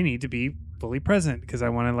 I need to be fully present because I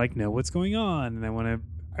want to like know what's going on, and I want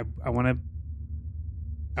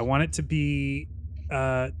it to be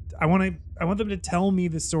I want them to tell me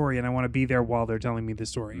the story, and I want to be there while they're telling me the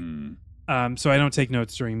story. Mm. So I don't take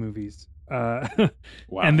notes during movies. Wow.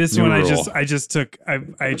 And this New one rule. I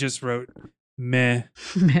just wrote meh,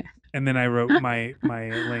 and then I wrote my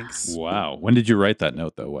links Wow. When did you write that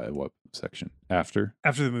note though? What section? After?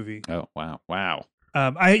 after the movie. Oh, wow. Wow.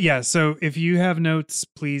 So if you have notes,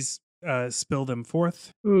 please spill them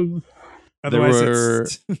forth. There Otherwise, were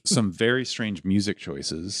it's some very strange music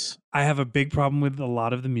choices. I have a big problem with a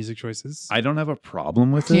lot of the music choices. I don't have a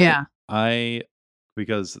problem with it. Yeah.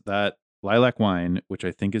 Because that Lilac Wine, which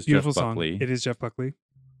I think is Beautiful Jeff song. Buckley, It is Jeff Buckley.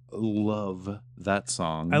 love that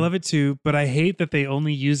song. I love it too, but I hate that they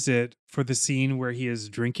only used it for the scene where he is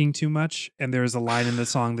drinking too much, and there is a line in the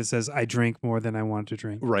song that says, "I drink more than I want to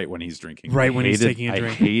drink." Right when he's drinking. Right I when he's hated- taking a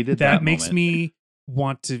drink. I hated That makes moment. me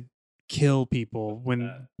want to kill people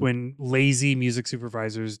when lazy music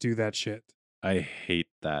supervisors do that shit. I hate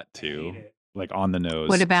that I too. hate it. Like on the nose.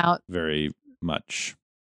 What about very much.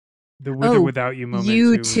 The with or Oh, without you moment.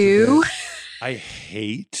 you was a too? I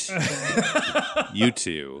hate bit- you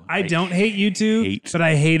two. I don't hate you two, hate- but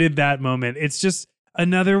I hated that moment. It's just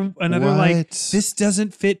another like What? this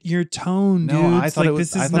doesn't fit your tone, dude. No, I thought it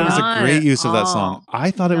was. This I is thought it was not. a great at use of that song. all. I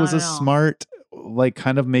thought it was Not a at all. smart, like,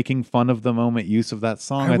 kind of making fun of the moment use of that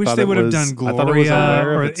song. I wish thought they it would have was- done I thought it was Gloria, aware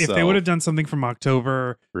or of if they itself. would have done something from October,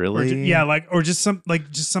 or Really, or just something.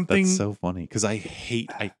 That's so funny because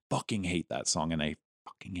I fucking hate that song, and I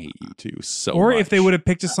fucking hate you too so. Or if they much. would have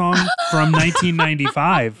picked a song from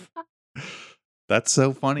 1995, That's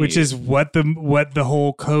so funny. which is what the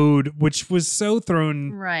whole code, which was so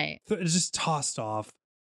thrown, right? just tossed off.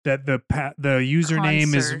 That the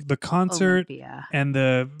username is Concert the concert, Olympia. and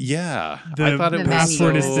the yeah. the I thought it The was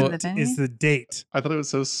password is so, venue. is the date. I thought it was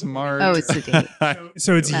so smart. Oh, it's the date.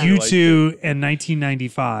 So it's Yeah. I you liked two it. and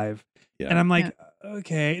 1995, Yeah. and I'm like,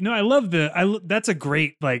 okay, no, I love that's a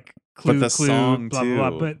great like clue, the clue, song, blah blah blah.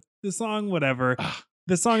 too. But the song, whatever. Ah.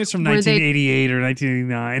 The song is from Were they- 1988 or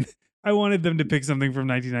 1989. I wanted them to pick something from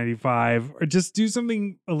 1995 or just do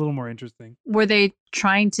something a little more interesting. Were they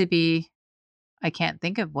trying to be? I can't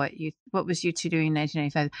think of what was you two doing in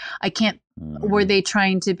 1995. I can't. Were they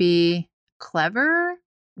trying to be clever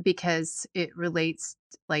because it relates?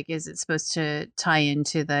 Like, is it supposed to tie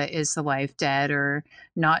into is the wife dead or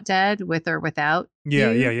not dead, with or without? Yeah,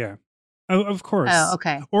 you? yeah. Oh, of course. Oh,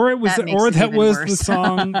 okay. Or it was, That makes or it that even was the worse.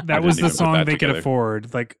 song. That didn't was the even put song that they could together.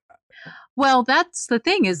 afford. Like, Well, that's the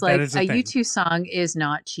thing is That like is the a thing. U2 song is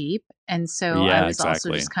not cheap. And so Yeah, I was also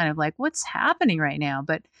exactly. just kind of like, what's happening right now?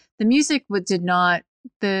 But the music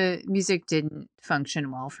didn't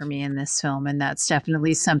function well for me in this film. And that's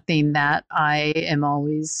definitely something that I am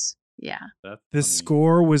always, That's the funny.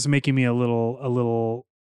 score was making me a little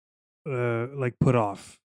like put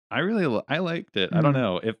off. I liked it. I don't Mm.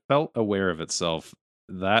 know. It felt aware of itself.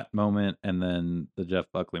 That moment, and then the Jeff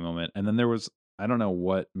Buckley moment, and then there was, I don't know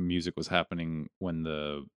what music was happening when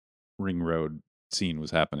the Ring Road scene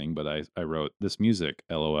was happening, but I wrote this music,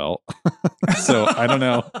 LOL. So I don't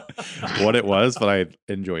know what it was, but I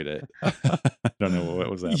enjoyed it. I don't know what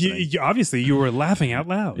was happening. Obviously, you were laughing out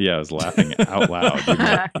loud. Yeah, I was laughing out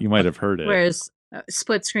loud. You might have heard it. Whereas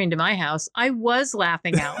split screen to my house, I was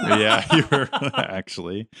laughing out loud. Yeah, you were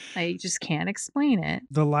actually. I just can't explain it.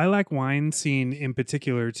 The lilac wine scene in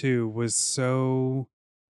particular too was so.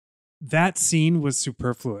 That scene was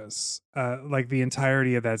superfluous. Like the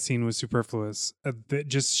entirety of that scene was superfluous.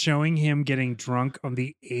 Just showing him getting drunk on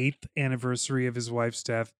the 8th anniversary of his wife's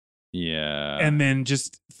death, Yeah. and then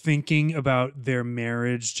just thinking about their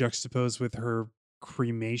marriage juxtaposed with her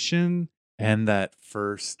cremation. And that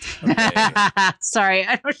first. Okay. Sorry,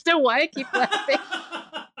 I don't know why I keep laughing.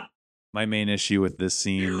 My main issue with this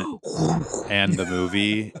scene and the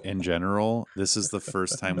movie in general, this is the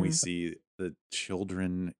first time we see the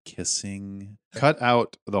children kissing. Cut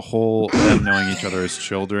out the whole them knowing each other as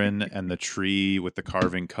children, and the tree with the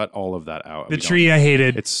carving. Cut all of that out. The We don't- tree I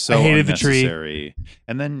hated. It's so I hated the tree. unnecessary.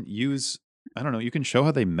 And then use, I don't know, you can show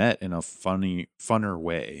how they met in a funner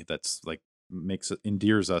way that's like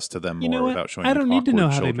endears us to them You more know what? without showing I don't need to awkward know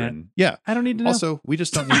how they children. met. Yeah. I don't need to know. Also, we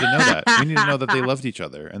just don't need to know that. We need to know that they loved each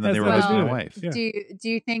other and that they That's were what I husband do. and wife. Yeah. Do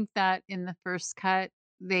you think that in the first cut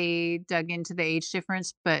they dug into the age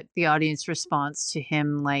difference, but the audience response to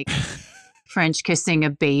him like French kissing a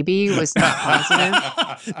baby was not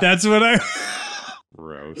positive? That's what I.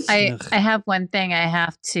 Gross. I Ugh. have one thing I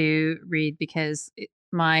have to read because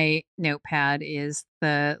my notepad is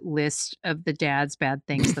the list of the dad's bad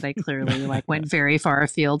things that I clearly like went very far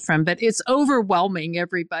afield from, but it's overwhelming,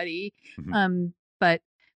 everybody. Mhm. But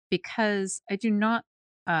because I do not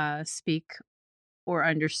speak or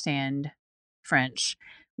understand French,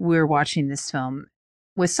 we're watching this film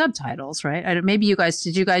with subtitles, right? Maybe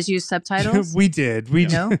did you guys use subtitles? We did. We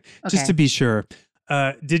No? just Okay. to be sure.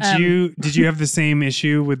 Did you have the same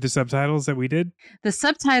issue with the subtitles that we did? The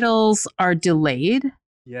subtitles are delayed.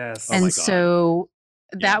 Yes. Oh my And God. so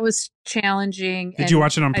Yeah. that was challenging. Did you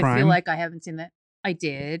watch it on I Prime? feel like I haven't seen that. I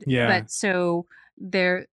did. Yeah. But so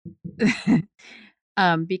there,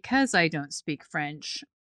 because I don't speak French,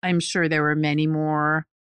 I'm sure there were many more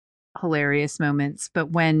hilarious moments.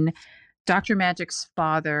 But when Dr. Magic's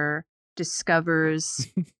father discovers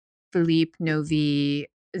Philippe Novi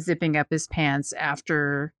zipping up his pants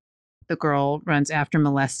after the girl runs after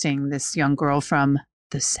molesting this young girl from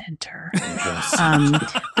the center,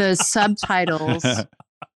 the subtitles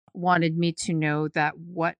wanted me to know that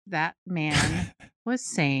what that man was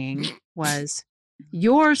saying was,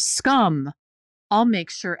 "You're scum. I'll make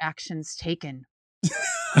sure action's taken."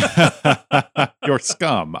 You're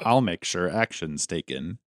scum. I'll make sure action's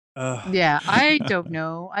taken. Yeah, I don't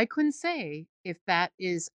know. I couldn't say if that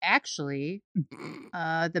is actually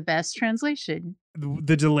the best translation.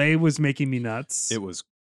 The delay was making me nuts. It was,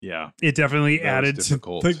 yeah. It definitely That was added to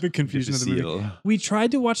difficult. like the confusion of the movie. Difficile. We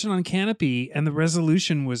tried to watch it on Canopy, and the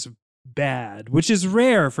resolution was bad, which is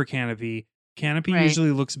rare for Canopy. Canopy Right.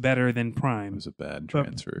 usually looks better than It Prime. was a bad But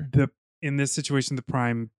transfer. In this situation, the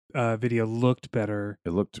Prime video looked better, It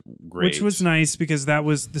looked great. which was nice because that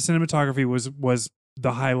was the cinematography was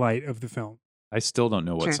the highlight of the film. I still don't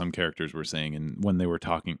know what Sure. some characters were saying, and when they were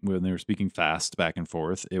speaking fast back and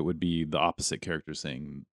forth, it would be the opposite character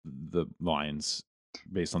saying the lines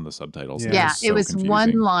based on the subtitles. Yeah. Yeah, so it was confusing.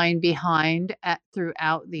 one line behind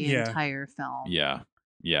throughout the Yeah. entire film. Yeah,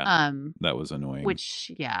 that was annoying.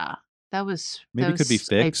 Which that was maybe could be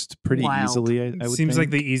fixed pretty wild. easily. I would Seems like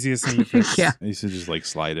think. the easiest thing to fix. Yeah. I used to just like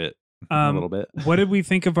slide it a little bit. What did we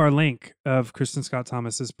think of our link of Kristen Scott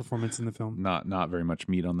Thomas's performance in the film? Not very much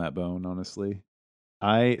meat on that bone, honestly.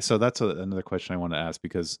 So that's another question I want to ask,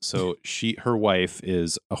 because her wife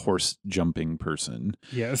is a horse jumping person.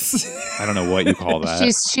 Yes. I don't know what you call that.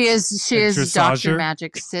 she is Dressage? Dr.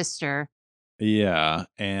 Magic's sister. Yeah,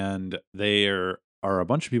 and there are a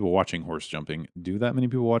bunch of people watching horse jumping. Do that many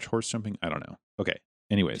people watch horse jumping? I don't know. Okay.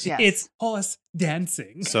 Anyways, Yeah. It's horse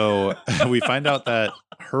dancing. so we find out that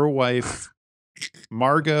her wife,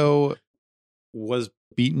 Margot, was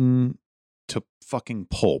beaten to fucking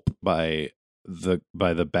pulp by the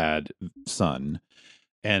bad son,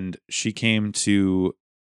 and she came to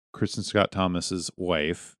Kristen Scott Thomas's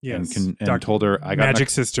wife Yes. and Doc- told her, Magic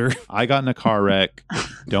sister. I got in a car wreck.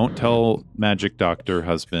 Don't tell Magic Doctor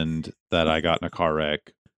husband that I got in a car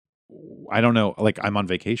wreck. I don't know. Like, I'm on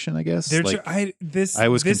vacation, I guess. They're Like, I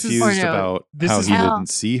was this confused is Or no, about this how is he how- didn't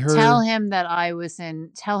see her. Tell him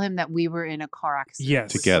that we were in a car accident.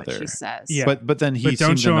 Yes. is what Together. she says. Yeah. But then he but don't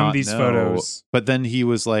seemed to show him not these know- photos. But then he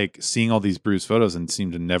was like seeing all these bruised photos and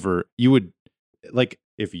seemed to never. You would like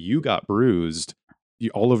if you got bruised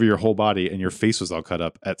all over your whole body and your face was all cut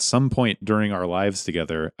up at some point during our lives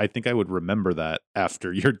together. I think I would remember that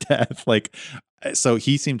after your death. Like, so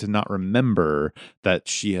he seemed to not remember that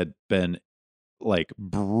she had been like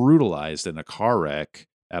brutalized in a car wreck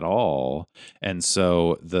at all, and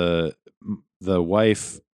so the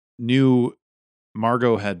wife knew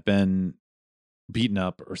Margot had been beaten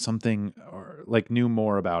up or something, or like knew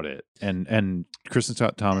more about it, and Kristen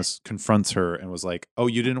Scott Thomas confronts her and was like, "Oh,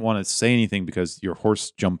 you didn't want to say anything because your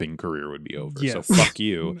horse jumping career would be over, Yes. so fuck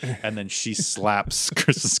you." And then she slaps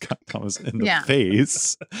Kristen Scott Thomas in the Yeah.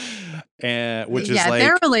 face, and which is like,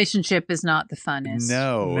 their relationship is not the funnest.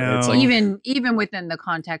 no, No. it's like, even within the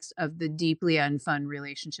context of the deeply unfun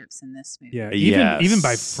relationships in this movie. Yeah. Yes. Even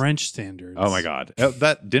by French standards. oh my god,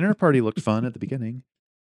 that dinner party looked fun at the beginning,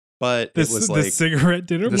 but The, it was the like cigarette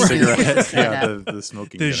dinner the party. cigarette, Shut yeah, up. the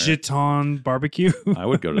smoking The dinner. Giton barbecue. I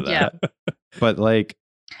would go to Yeah. that, but like,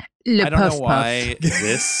 Le I don't know puff why puff.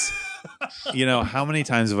 this. You know, how many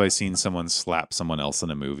times have I seen someone slap someone else in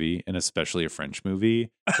a movie, and especially a French movie?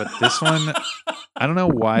 But this one, I don't know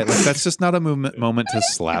why. Like, that's just not a moment to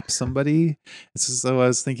slap somebody. It's just, so I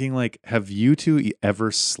was thinking, like, have you two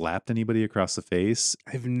ever slapped anybody across the face?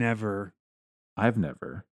 I've never. I've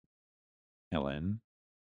never. Ellen.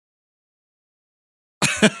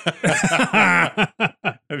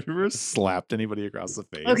 Have you ever slapped anybody across the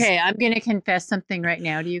face? Okay, I'm going to confess something right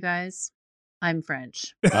now to you guys. I'm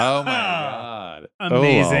French. Oh my god.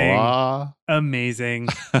 Amazing. Oh, la, Amazing.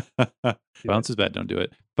 la. Bounce is bad. Don't do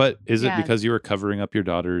it. But is it Yeah. because you were covering up your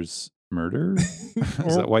daughter's murder? Is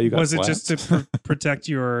that Or why you got was it just to slapped? protect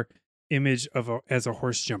your image as a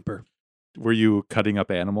horse jumper? Were you cutting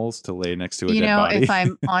up animals to lay next to a You dead know, body? if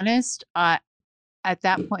I'm honest, at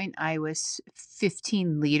that point I was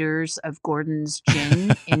 15 liters of Gordon's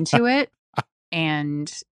gin into it,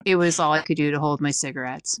 and it was all I could do to hold my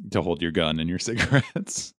cigarettes, to hold your gun and your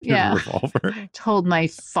cigarettes, your Yeah. revolver, to hold my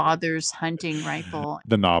father's hunting rifle.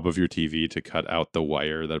 the knob of your TV to cut out the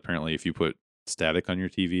wire that apparently if you put static on your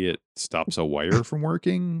TV, it stops a wire from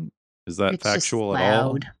working. Is that It's just factual at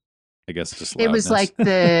all? loud. I guess just It was loudness. like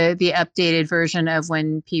the updated version of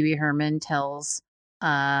when Pee Wee Herman tells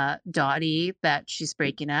Dottie that she's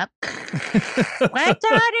breaking up. What,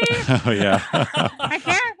 Dottie? Oh yeah. I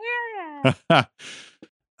can't hear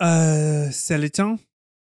you. C'est le temps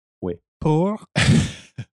Oui. pour.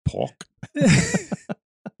 Pork.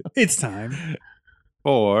 It's time.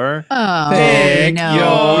 Or Oh, Pick no.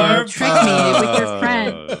 your You tricked me with your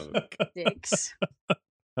friend. poke. Dicks.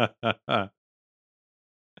 Am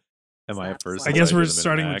I at first? I guess Like we're in the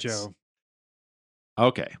starting with Minimax? Joe.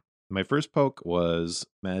 Okay. My first poke was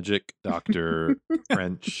Magic Doctor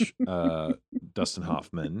French Dustin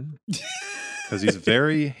Hoffman because he's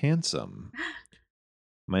very handsome.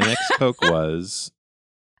 My next poke was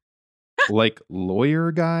like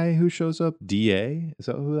lawyer guy who shows up, DA. Is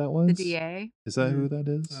that who that was? The DA. Is that who that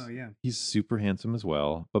is? Oh, yeah. He's super handsome as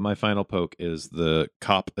well. But my final poke is the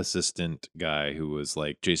cop assistant guy who was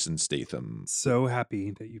like Jason Statham. So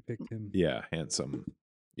happy that you picked him. Yeah, handsome.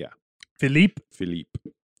 Philippe. Philippe.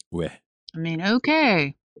 Ouais. I mean,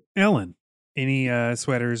 okay. Ellen. Any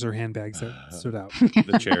sweaters or handbags that stood out?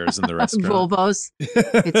 The chairs in the restaurant. Volvos.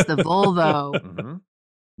 It's the Volvo. Mhm.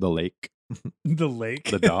 The lake. The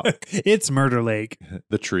lake. The dock. It's Murder Lake.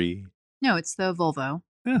 The tree. No, it's the Volvo.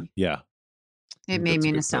 Yeah. It think made that's me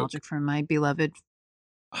a good nostalgic for my beloved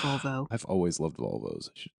Volvo. I've always loved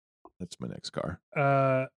Volvos. That's my next car.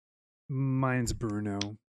 Mine's Bruno.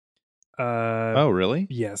 Oh, really?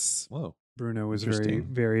 Yes. Whoa. Bruno was very,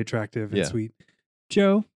 Interesting. very attractive and Yeah. sweet.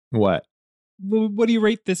 Joe, What? what do you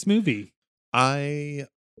rate this movie? I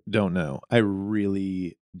don't know. I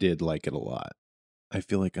really did like it a lot. I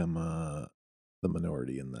feel like I'm the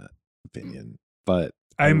minority in that opinion, but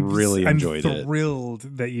I'm really enjoyed it. thrilled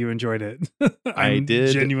that you enjoyed it. I I'm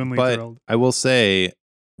did genuinely but thrilled. I will say,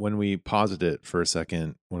 when we paused it for a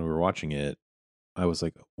second when we were watching it, I was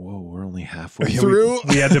like, "Whoa, we're only halfway Yeah, through."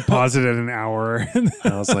 we had to pause it at an hour. And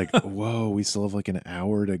I was like, "Whoa, we still have like an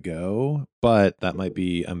hour to go." But that might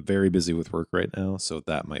be. I'm very busy with work right now, so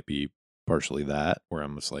that might be partially that, where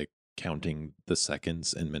I'm just like counting the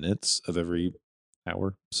seconds and minutes of every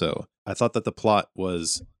hour. So I thought that the plot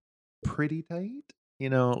was pretty tight. You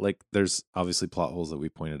know, like there's obviously plot holes that we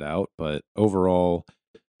pointed out, but overall,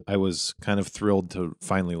 I was kind of thrilled to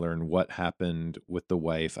finally learn what happened with the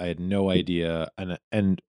wife. I had no idea,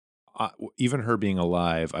 and even her being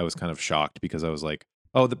alive, I was kind of shocked because I was like,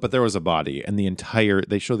 "Oh, but there was a body," and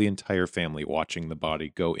they show the entire family watching the body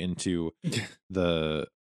go into the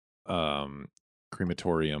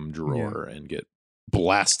crematorium drawer and get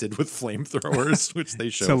blasted with flamethrowers, which they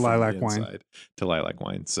show To from the lilac wine. inside to lilac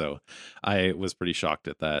wine. So I was pretty shocked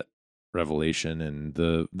at that revelation and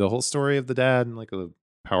the whole story of the dad and like a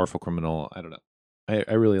powerful criminal. I don't know.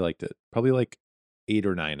 I really liked it. Probably like 8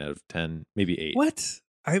 or 9 out of 10, maybe 8. What?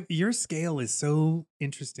 Your scale is so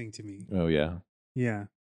interesting to me. Oh yeah, Yeah.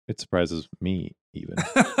 it surprises me even.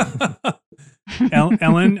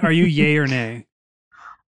 Ellen, are you yay or nay?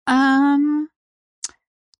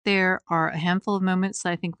 There are a handful of moments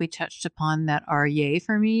I think we touched upon that are yay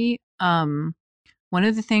for me. One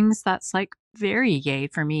of the things that's like very yay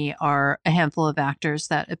for me are a handful of actors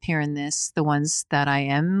that appear in this. The ones that I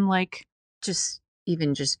am like just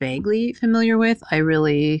vaguely familiar with, I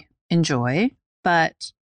really enjoy.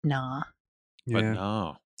 But nah. But Yeah.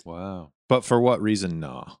 no, wow. But for what reason?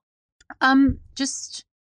 No. Just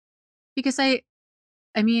because I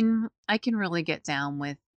mean, I can really get down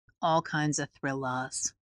with all kinds of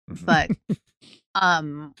thrillers. But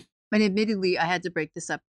but admittedly I had to break this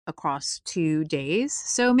up across 2 days.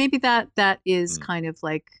 So maybe that is kind of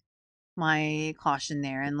like my caution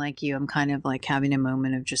there. And like you, I'm kind of like having a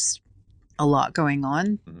moment of just a lot going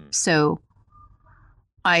on. So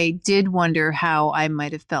I did wonder how I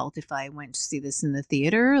might have felt if I went to see this in the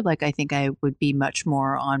theater. Like, I think I would be much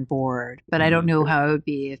more on board, but I don't know how it would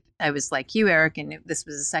be if I was like you, Eric, and this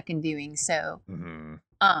was a second viewing. So,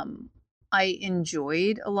 I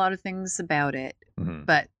enjoyed a lot of things about it,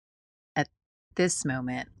 but at this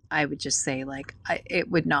moment, I would just say like, it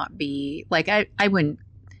would not be like, I wouldn't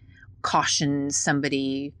caution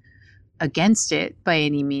somebody against it by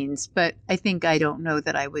any means, but I think I don't know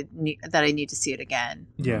that I would that I need to see it again.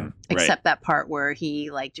 Yeah. Except that part where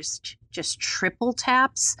he like just triple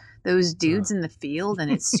taps those dudes in the field,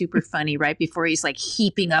 and it's super funny right before he's like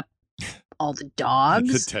heaping up all the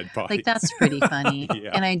dogs. The dead bodies. Like that's pretty funny.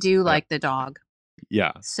 Yeah. And I do like the dog.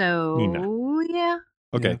 Yeah. So Nina. yeah.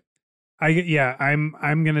 Okay.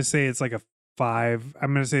 I'm gonna say it's like a 5.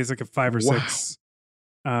 I'm gonna say it's like a 5 or Wow. 6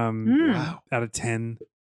 Wow. out of 10.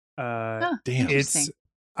 Huh, Damn. interesting.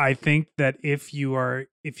 I think that if you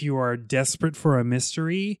are desperate for a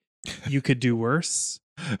mystery, you could do worse.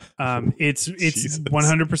 It's Jesus.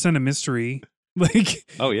 100% a mystery. Like,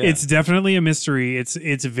 Oh yeah. it's definitely a mystery.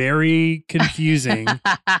 It's very confusing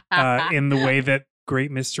in the way that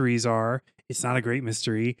great mysteries are. It's not a great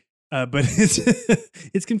mystery, but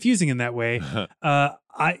it's confusing in that way.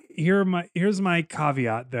 Here's my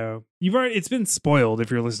caveat though. It's been spoiled if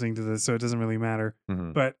you're listening to this, so it doesn't really matter.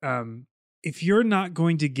 Mhm. But if you're not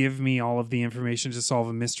going to give me all of the information to solve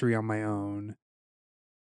a mystery on my own,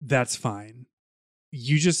 that's fine.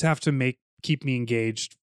 You just have to keep me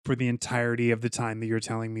engaged for the entirety of the time that you're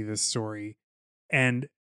telling me this story. And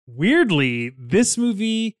weirdly, this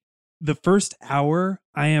movie, the first hour,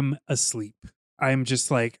 I am asleep. I'm just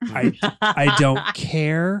like, I don't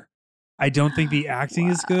care. I don't think the acting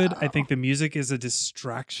is good. I think the music is a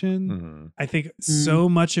distraction. Mhm. I think so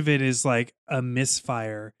much of it is like a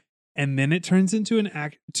misfire. And then it turns into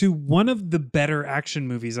one of the better action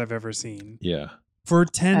movies I've ever seen. Yeah. For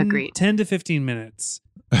 10 Agreed. to 15 minutes.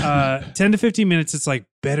 10 to 15 minutes, it's like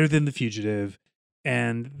better than The Fugitive.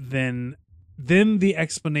 And then the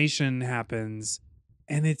explanation happens.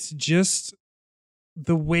 And it's just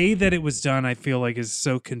the way that it was done, I feel like is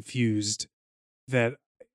so confused that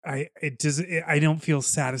I don't feel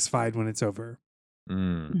satisfied when it's over.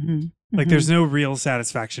 Mm. Like there's no real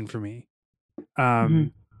satisfaction for me.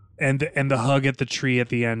 And the hug at the tree at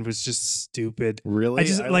the end was just stupid. Really? I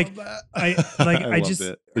just love like that. I loved just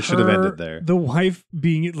it. It should have ended there. The wife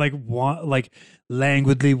being like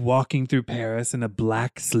languidly walking through Paris in a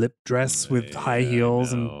black slip dress with high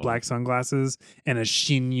heels and black sunglasses and a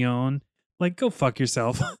chignon. Like, go fuck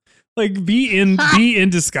yourself. Like, be in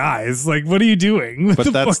disguise. Like, what are you doing? What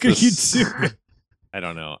the fuck are you doing? I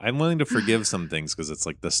don't know. I'm willing to forgive some things because it's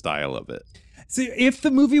like the style of it. See, if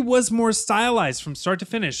the movie was more stylized from start to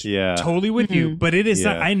finish, Yeah. totally with you. But it is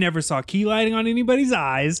not. I never saw key lighting on anybody's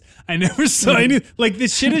eyes. I never saw any. Like,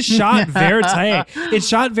 this shit is shot verite. It's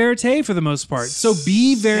shot verite for the most part. So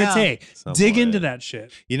be verite. Somewhat. Dig into that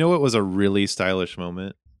shit. You know what was a really stylish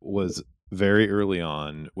moment? Was very early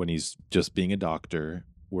on when he's just being a doctor.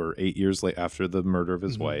 We're 8 years late after the murder of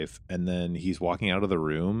his wife, and then he's walking out of the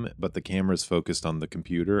room, but the camera's focused on the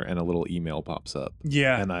computer, and a little email pops up.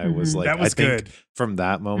 Yeah, and I was like, that was I think good. From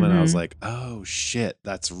that moment, I was like, oh shit,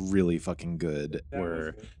 that's really fucking good.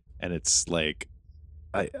 And it's like,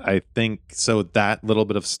 I think so. That little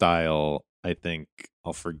bit of style, I think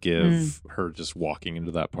I'll forgive her just walking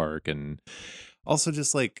into that park, and also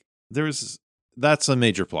just like that's a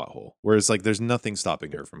major plot hole. Whereas like, there's nothing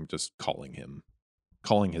stopping her from just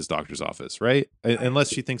calling his doctor's office, right? Unless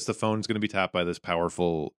she thinks the phone's going to be tapped by this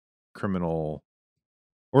powerful criminal.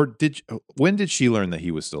 Or when did she learn that he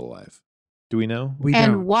was still alive? Do we know? We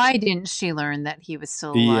and don't. why didn't she learn that he was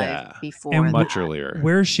still alive before? And much that? earlier.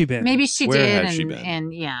 Where's she been? Maybe she Where did, has she been?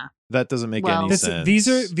 and yeah. That doesn't make any sense.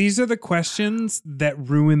 These are the questions that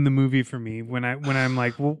ruin the movie for me when I'm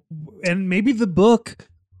like, well, and maybe the book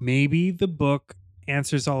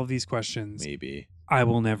answers all of these questions. Maybe. I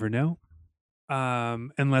will never know.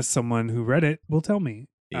 Unless someone who read it will tell me.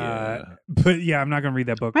 Yeah. But yeah, I'm not going to read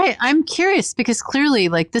that book. Right. I'm curious because clearly,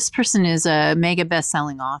 like, this person is a mega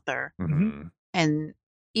best-selling author. Mm-hmm. And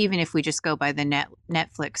even if we just go by the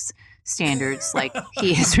Netflix standards, like,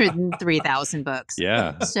 he has written 3,000 books.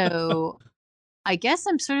 Yeah. So I guess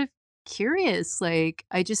I'm sort of curious. Like,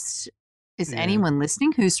 is anyone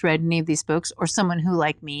listening who's read any of these books, or someone who,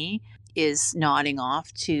 like me, is nodding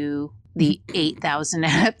off to the 8,000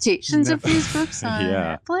 adaptations of these books on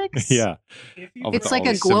Netflix? Yeah. It's like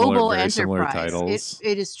a global similar enterprise. titles.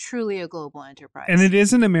 It is truly a global enterprise. And it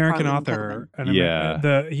is an American Harlan author.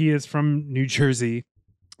 Penguin. He is from New Jersey.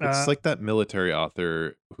 It's like that military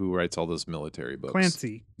author who writes all those military books.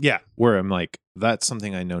 Clancy. Yeah, where I'm like, that's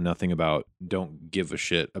something I know nothing about, don't give a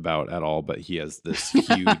shit about at all, but he has this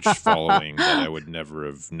huge following that I would never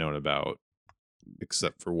have known about,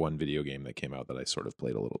 except for one video game that came out that I sort of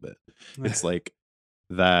played a little bit. It's like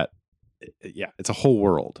that. Yeah, it's a whole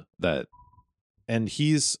world and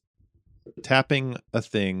he's tapping a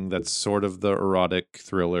thing that's sort of the erotic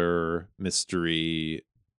thriller mystery.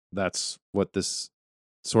 That's what this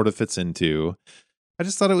sort of fits into. I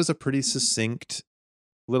just thought it was a pretty succinct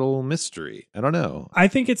little mystery. I don't know. I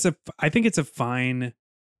think it's a fine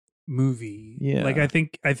movie. Yeah. Like I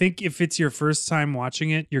think if it's your first time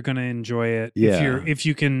watching it, you're gonna enjoy it. Yeah. If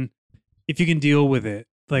you can deal with it.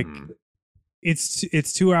 Like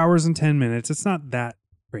it's 2 hours and 10 minutes. It's not that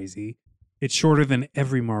crazy. It's shorter than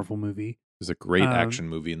every Marvel movie. There's a great action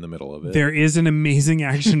movie in the middle of it. There is an amazing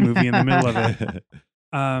action movie in the middle of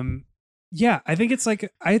it. Yeah, I think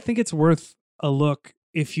it's worth a look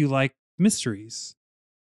if you like mysteries.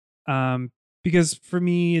 because for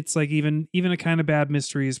me it's like even a kind of bad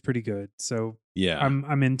mystery is pretty good. So Yeah.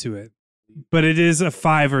 I'm into it. But it is a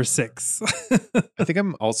 5 or 6. I think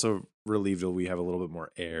I'm also relieved that we have a little bit more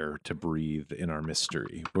air to breathe in our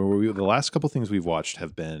mystery. Where the last couple things we've watched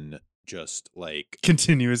have been just like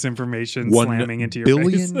Continuous information 1 slamming into your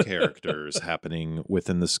billion face. characters happening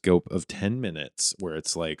within the scope of 10 minutes, where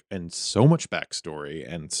it's like, and so much backstory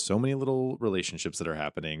and so many little relationships that are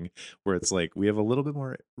happening, where it's like we have a little bit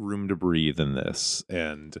more room to breathe in this,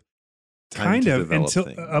 and time Kind to of develop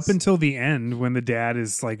up things. until the end when the dad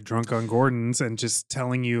is like drunk on Gordon's and just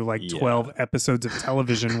telling you like 12 Yeah. episodes of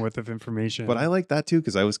television worth of information. But I like that too,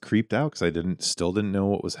 because I was creeped out because I still didn't know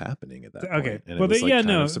what was happening at that Okay. point. And Well, it was like yeah, kind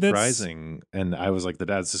no, of that's- surprising. And I was like, the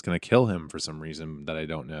dad's just gonna kill him for some reason that I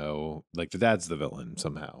don't know. Like the dad's the villain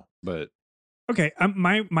somehow. But Okay,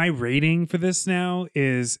 my rating for this now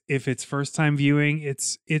is if it's first time viewing,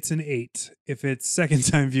 it's an 8. If it's second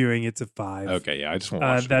time viewing, it's a 5. okay, yeah, I just won't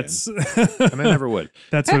watch it That's again. And I never would.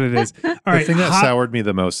 that's what it is. All The right, thing that hot- soured me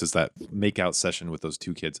the most is that make out session with those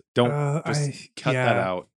 2 kids. Don't cut that yeah,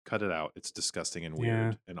 out. Cut it out. It's disgusting and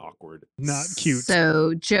weird and awkward. Not cute.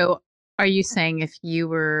 So, Joe, are you saying if you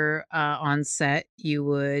were on set, you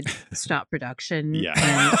would stop production Yeah.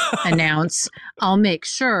 and announce, I'll make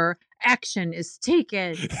sure action is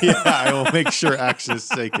taken? Yeah, I will make sure action is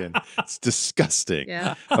taken. It's disgusting.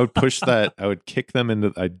 Yeah. I would push that. I would kick them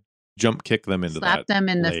into. I'd jump kick them into Slap that. them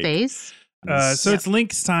in the lake. face? So it's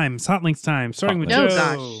Link's time. It's Hot Link's time. Starting with Hot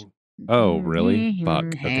Joe. Links. Oh, really? Mhm. Fuck.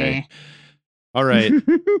 Okay. All right.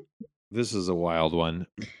 This is a wild one.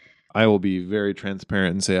 I will be very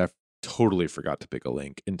transparent and say I totally forgot to pick a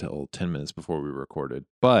link until 10 minutes before we recorded.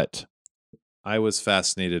 But I was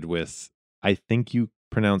fascinated with, I think you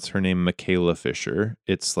pronounce her name Michaela Fisher.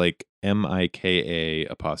 It's like MIKA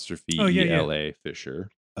apostrophe Oh, yeah, yeah. ELA Fisher.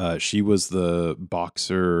 She was the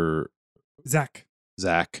boxer Zach.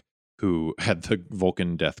 Zach who had the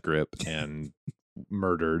Vulcan death grip and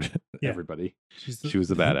murdered Yeah. everybody. She was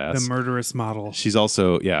the badass. The murderous model. She's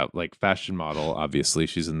also, like fashion model. Obviously,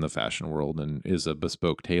 she's in the fashion world and is a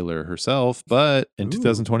bespoke tailor herself. But in Ooh.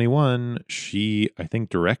 2021, she, I think,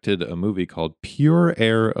 directed a movie called Pure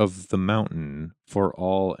Air of the Mountain for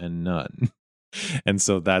All and None. And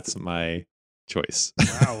so that's my choice.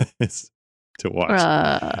 Wow. is to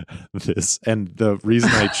watch this. And the reason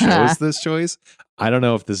I chose this choice, I don't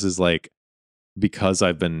know if this is like because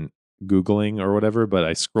I've been Googling or whatever, but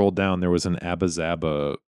I scrolled down. There was an Abba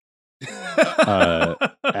Zaba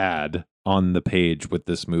ad on the page with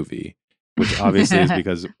this movie, which obviously is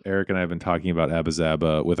because Eric and I have been talking about Abba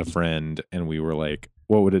Zaba with a friend, and we were like,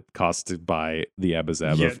 what would it cost to buy the Abba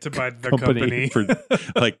Zaba Yeah, to buy the company. for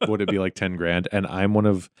like, would it be like 10 grand? And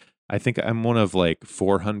I think I'm one of like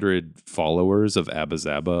 400 followers of Abba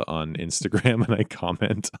Zaba on Instagram, and I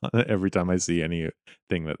comment on it every time I see anything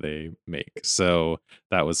that they make. So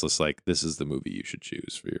that was just like, this is the movie you should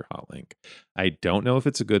choose for your hot link. I don't know if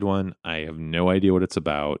it's a good one. I have no idea what it's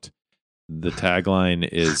about. The tagline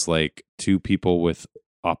is like 2 people with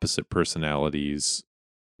opposite personalities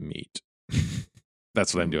meet.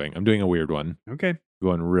 That's what I'm doing. I'm doing a weird one. Okay.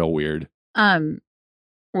 Going real weird.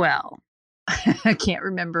 Well, I can't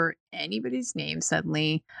remember anybody's name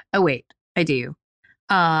suddenly. Oh wait, I do.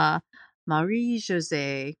 Marie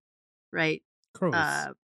Jose, right?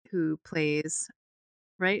 Close. Who plays,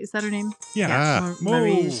 right? Is that her name? yeah.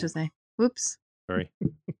 Marie Whoa. Jose. Whoops. Sorry.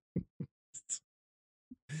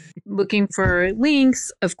 Looking for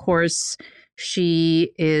links. Of course,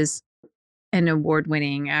 she is an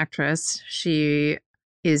award-winning actress. She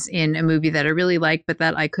is in a movie that I really like, but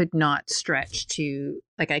that I could not stretch to,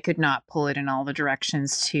 like, I could not pull it in all the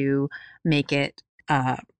directions to make it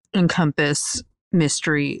encompass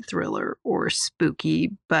mystery, thriller, or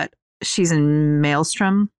spooky. But she's in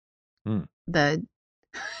Maelstrom. Hmm. Do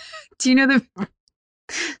you know the?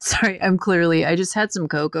 Sorry, I just had some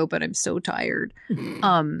cocoa, but I'm so tired.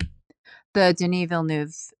 The Denis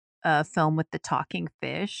Villeneuve film with the talking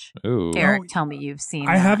fish. Ooh. Eric, Oh, tell me you've seen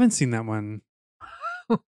I that. haven't seen that one.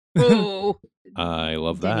 Oh, I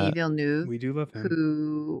love Denis that. Villeneuve, We do love him.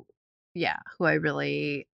 who I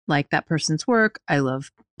really like that person's work. I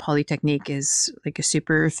love Polytechnique is like a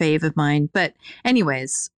super fave of mine. But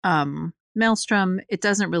anyways, Maelstrom, it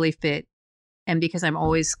doesn't really fit. And because I'm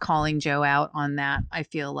always calling Joe out on that, I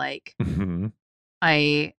feel like Mhm.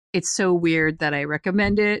 it's so weird that I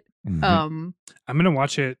recommend it. Mhm. I'm gonna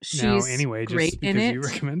watch it now She's anyway, great just in because you it.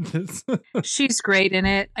 recommend this. She's great in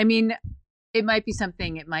it. I mean, it might be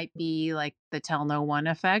something. It might be like the Tell No One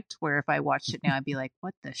effect, where if I watched it now, I'd be like,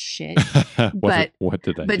 "What the shit?" but- what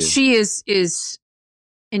did I But do? she is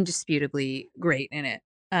indisputably great in it.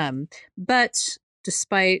 But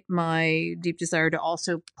despite my deep desire to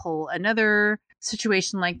also pull another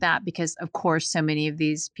situation like that, because of course so many of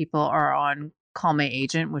these people are on Call My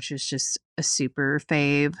Agent, which is just a super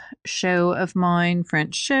fave show of mine,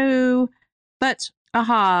 French show. But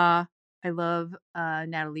I love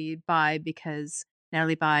Natalie Baye because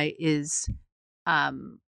Natalie Baye is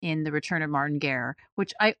in The Return of Martin Guerre,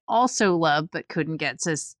 which I also love but couldn't get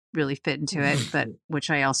to really fit into it, but which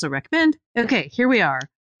I also recommend. Okay, here we are.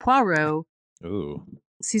 Poirot. Ooh.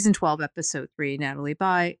 Season 12, episode 3, Natalie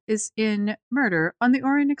Baye is in Murder on the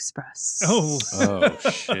Orient Express. Oh. Oh,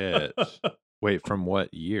 shit. Wait, from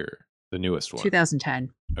what year? The newest one?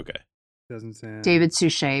 2010. Okay. Doesn't sound. David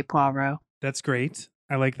Suchet, Poirot. That's great.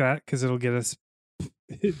 I like that because it'll get us.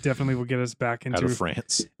 It definitely will get us back into Out of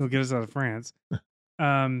France. It'll get us out of France.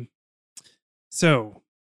 So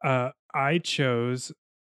I chose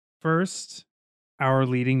first our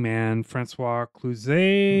leading man, Francois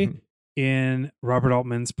Cluzet, in Robert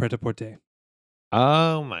Altman's Pret-a-Porter.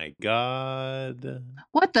 Oh my God.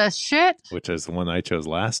 What the shit? Which is the one I chose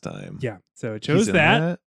last time. Yeah, so I He's chose in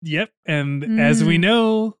that. Yep, and as we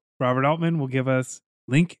know, Robert Altman will give us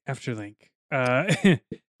link after link.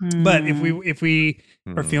 But if we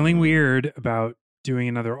are feeling weird about doing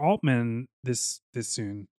another Altman this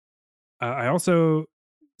soon, I also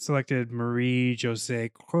selected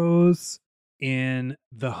Marie-Josée Croze in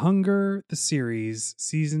The Hunger, the series,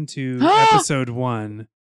 season 2, episode 1,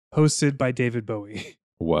 hosted by David Bowie.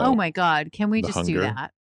 Whoa. Oh my God. Can we The just do Hunger?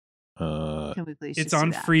 that? Can we please It's just on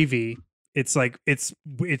do that? Freevee. It's like it's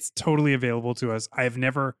totally available to us. I've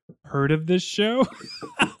never heard of this show.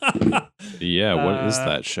 Yeah, what is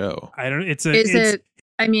that show? I don't. Is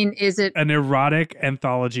it an erotic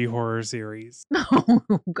anthology horror series? Oh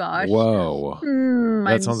gosh. Whoa.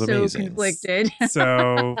 I'm sounds so amazing. conflicted.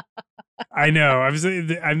 So I know.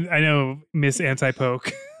 I know Miss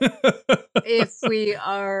Anti-Poke. If we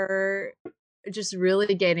are just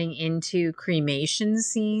really getting into cremation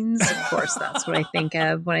scenes, of course, that's what I think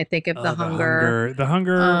of when I think of The Hunger. The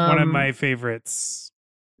Hunger, one of my favorites.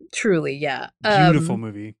 Truly, yeah. Beautiful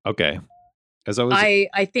movie. Okay. As I was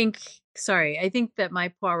I think that my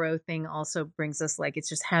Poirot thing also brings us, like, it's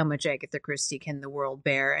just how much Agatha Christie can the world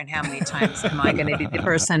bear, and how many times am I going to be the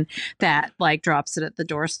person that like drops it at the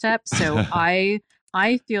doorstep? So I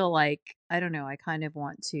feel like, I don't know, I kind of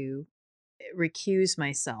want to recuse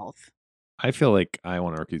myself. I feel like I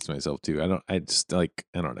want to recuse myself too. I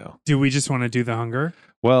don't know. Do we just want to do The Hunger?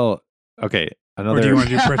 Well, okay. Or do you want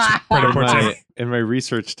to do Pret-a-Porter? in my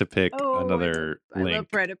research to pick another I link, love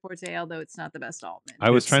Pret-a-Porter, although it's not the best Altman. I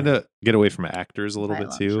was trying to get away from actors a little bit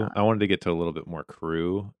Violent too. shot. I wanted to get to a little bit more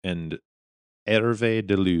crew. And Hervé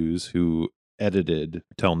Deleuze, who edited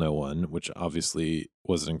Tell No One, which obviously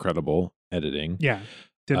was incredible editing. Yeah,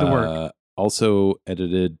 did the work. Also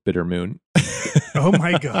edited Bitter Moon. Oh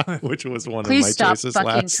my God. Which was one Please of my stop choices fucking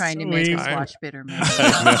last trying to make us time. watch Bitter Moon.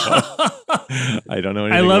 I don't know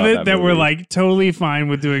anything I love about it that we're movie. like totally fine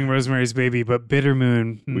with doing Rosemary's Baby, but Bitter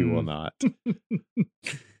Moon. We will not.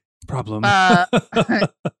 Problem.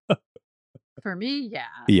 For me, yeah.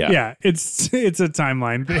 Yeah. It's a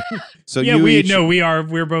timeline thing. So yeah, you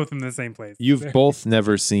we're both in the same place. You've both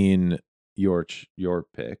never seen your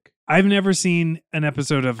pick. I've never seen an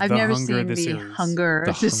episode of I've The never Hunger, seen the the series. Hunger,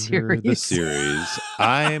 The the series. The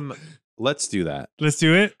series. Let's do that Let's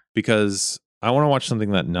do it. because I want to watch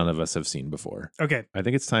something that none of us have seen before. Okay, I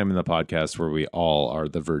think it's time in the podcast where we all are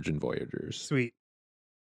the Virgin Voyagers. sweet.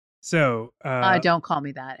 So, Don't call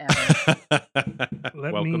me that ever.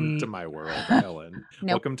 Welcome to my world, Ellen.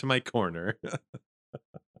 Nope. Welcome to my corner.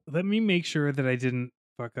 let me make sure that I didn't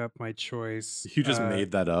fuck up my choice. You just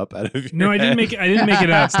made that up out of your No, I didn't make it. I didn't make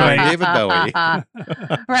it up. But Starring I, David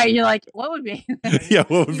Bowie. Right, you're like, what would be? Yeah,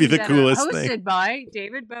 what would be the coolest hosted thing? by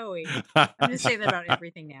David Bowie. I'm going to say that about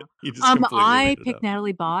everything now. You just completely I made it picked up.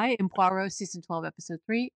 Natalie Baye in Poirot season 12, episode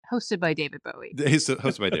 3, hosted by David Bowie. He's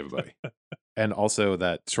hosted by David Bowie. And also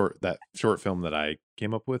that short film that I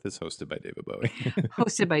came up with is hosted by David Bowie.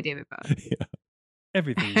 Hosted by David Bowie. Yeah.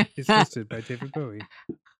 everything is hosted by David Bowie.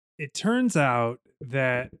 It turns out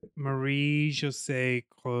that Marie-Josée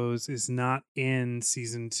Croze is not in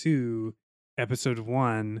season 2, episode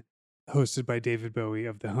 1, hosted by David Bowie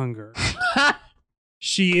of The Hunger.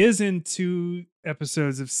 She is in 2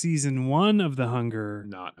 episodes of season 1 of The Hunger.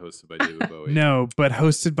 Not hosted by David Bowie. No, but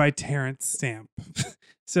hosted by Terrence Stamp.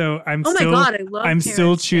 So I'm Oh my still God, I love I'm Terrence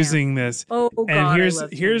still Stamp. choosing this. Oh God, And I here's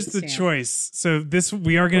love the Terrence Stamp. choice. So this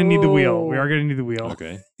we are going to need the wheel. We are going to need the wheel.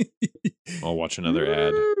 Okay. I'll watch another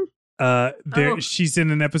ad. Oh. She's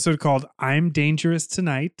in an episode called "I'm Dangerous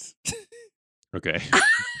Tonight," Okay.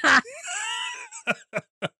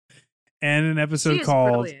 and an She episode is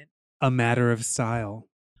called brilliant. A Matter of Style.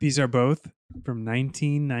 These are both from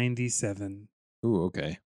 1997. Ooh,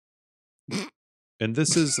 okay. And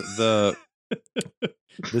this is the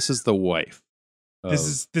wife.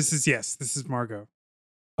 This is Margot.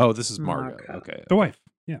 Oh, this is Margot. Margot. Okay. The wife.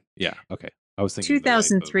 Yeah. Yeah. Okay. I was thinking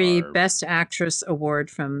 2003 the wife of our- Best Actress Award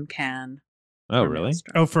from Cannes. Oh, for really?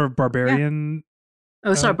 Maelstrom. Oh, for Barbarian.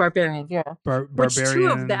 Oh, sorry, Barbarian. Yeah. Which two of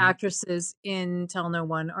Barbarian. the actresses in Tell No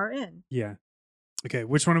One are in? Yeah. Okay.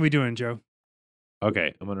 Which one are we doing, Joe?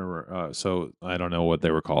 Okay, I'm gonna. So I don't know what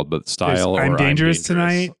they were called, but There's style. I'm or dangerous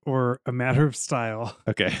tonight, or A Matter of Style.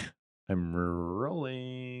 Okay, I'm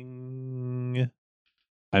rolling.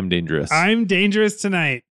 I'm dangerous. I'm dangerous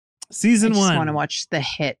tonight. Season I just 1. want to watch the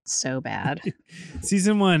hit so bad.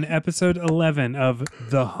 Season 1, episode 11 of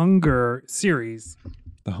the Hunger series,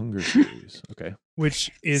 the Hunger series. Okay,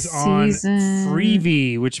 which is on Season-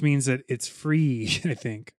 Freevee, which means that it's free. I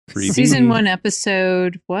think Freebie. Season 1,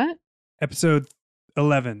 episode what? episode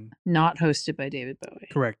 11, Not hosted by David Bowie.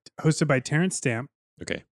 correct, hosted by Terrence Stamp.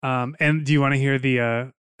 okay. And do you want to hear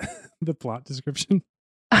the the plot description?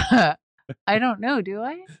 I don't know, do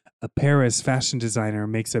I? A Paris fashion designer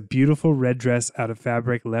makes a beautiful red dress out of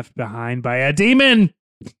fabric left behind by a demon.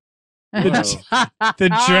 The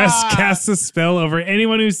dress casts a spell over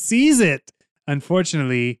anyone who sees it.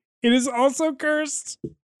 Unfortunately, it is also cursed.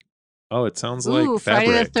 Oh, it sounds Ooh, like Friday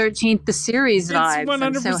fabric the 13th, the series vibes. It's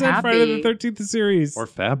I'm 100% so happy. Friday the 13th the series. or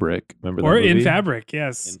fabric. Remember that Or in movie? fabric,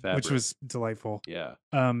 yes, In Fabric. which was delightful. Yeah.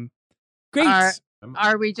 Great.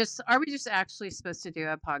 Are we just actually supposed to do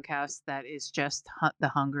a podcast that is just The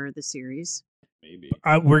Hunger, the series? Maybe.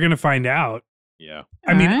 We're gonna find out. Yeah.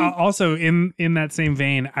 I mean, Alright. also in that same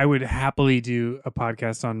vein, I would happily do a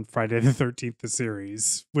podcast on Friday the 13th the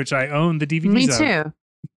series, which I own the DVDs Me of. too.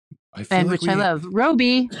 I feel And like which I love.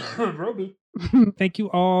 Roby. Roby. Thank you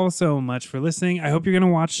all so much for listening. I hope you're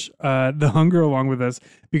gonna watch The Hunger along with us,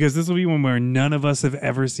 because this will be one where none of us have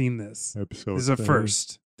ever seen this. Episode. This is a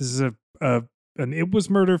first. This is an It Was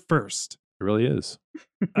Murder first. It really is.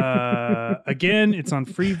 Again, it's on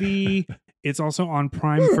Freevee. It's also on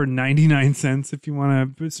Prime for 99 cents if you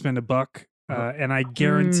want to spend $1. And I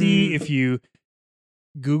guarantee if you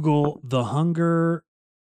Google The Hunger,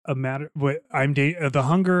 The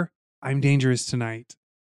Hunger, I'm Dangerous Tonight,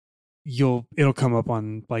 it'll come up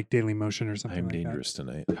on like Daily Motion or something. I'm like dangerous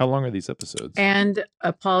tonight. How long are these episodes? And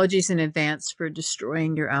apologies in advance for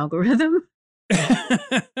destroying your algorithm.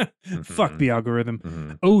 that. Fuck the algorithm.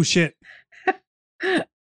 Mhm. Oh shit.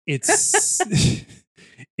 It's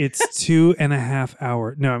it's 2.5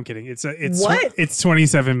 hours. No, I'm kidding. It's What? It's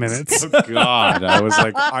 27 minutes. Oh God! I was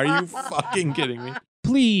like, "Are you fucking kidding me?"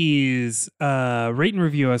 Please rate and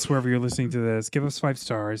review us wherever you're listening to this. Give us 5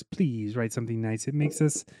 stars. Please write something nice. It makes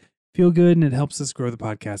us feel good and it helps us grow the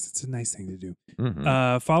podcast. It's a nice thing to do.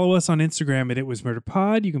 Mhm. Follow us on Instagram at It Was Murder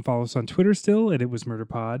Pod. You can follow us on Twitter still at It Was Murder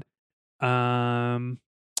Pod.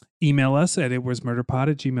 Email us at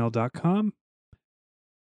itwasmurderpod@gmail.com.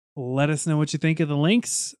 Let us know what you think of the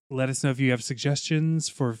links. Let us know if you have suggestions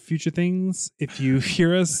for future things. If you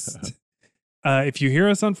hear us,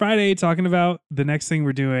 on Friday talking about the next thing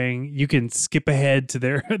we're doing, you can skip ahead to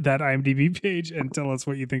that IMDb page and tell us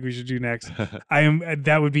what you think we should do next.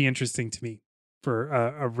 That would be interesting to me for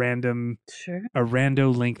a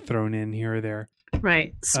rando link thrown in here or there.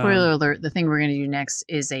 Right. Spoiler alert. The thing we're going to do next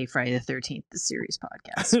is a Friday the 13th, the series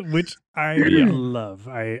podcast. Which I Yeah. love.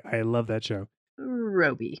 I love that show.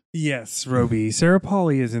 Roby. Yes, Roby. Sarah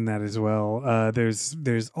Pauly is in that as well.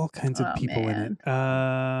 There's all kinds of Oh, people in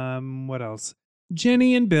it. What else?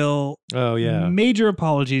 Jenny and Bill. Oh yeah. Major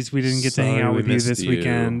apologies we didn't get to hang Sorry out we with you missed this you.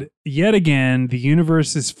 weekend. Yet again, the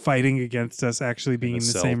universe is fighting against us actually being in the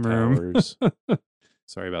cell same room. towers.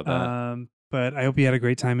 Sorry about that. But I hope you had a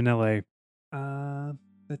great time in LA.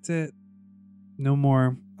 That's it. No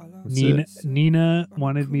more. That's Nina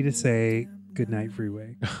wanted me to say good night,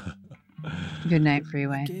 Freeway. Good night,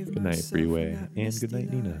 Freeway. Good night, Freeway, and good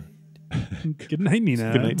night, Nina. Good night,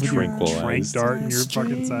 Nina. Good night, With your tranquilized trank dart in your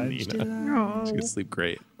fucking side. Nina. She's gonna sleep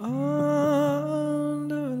great. Oh,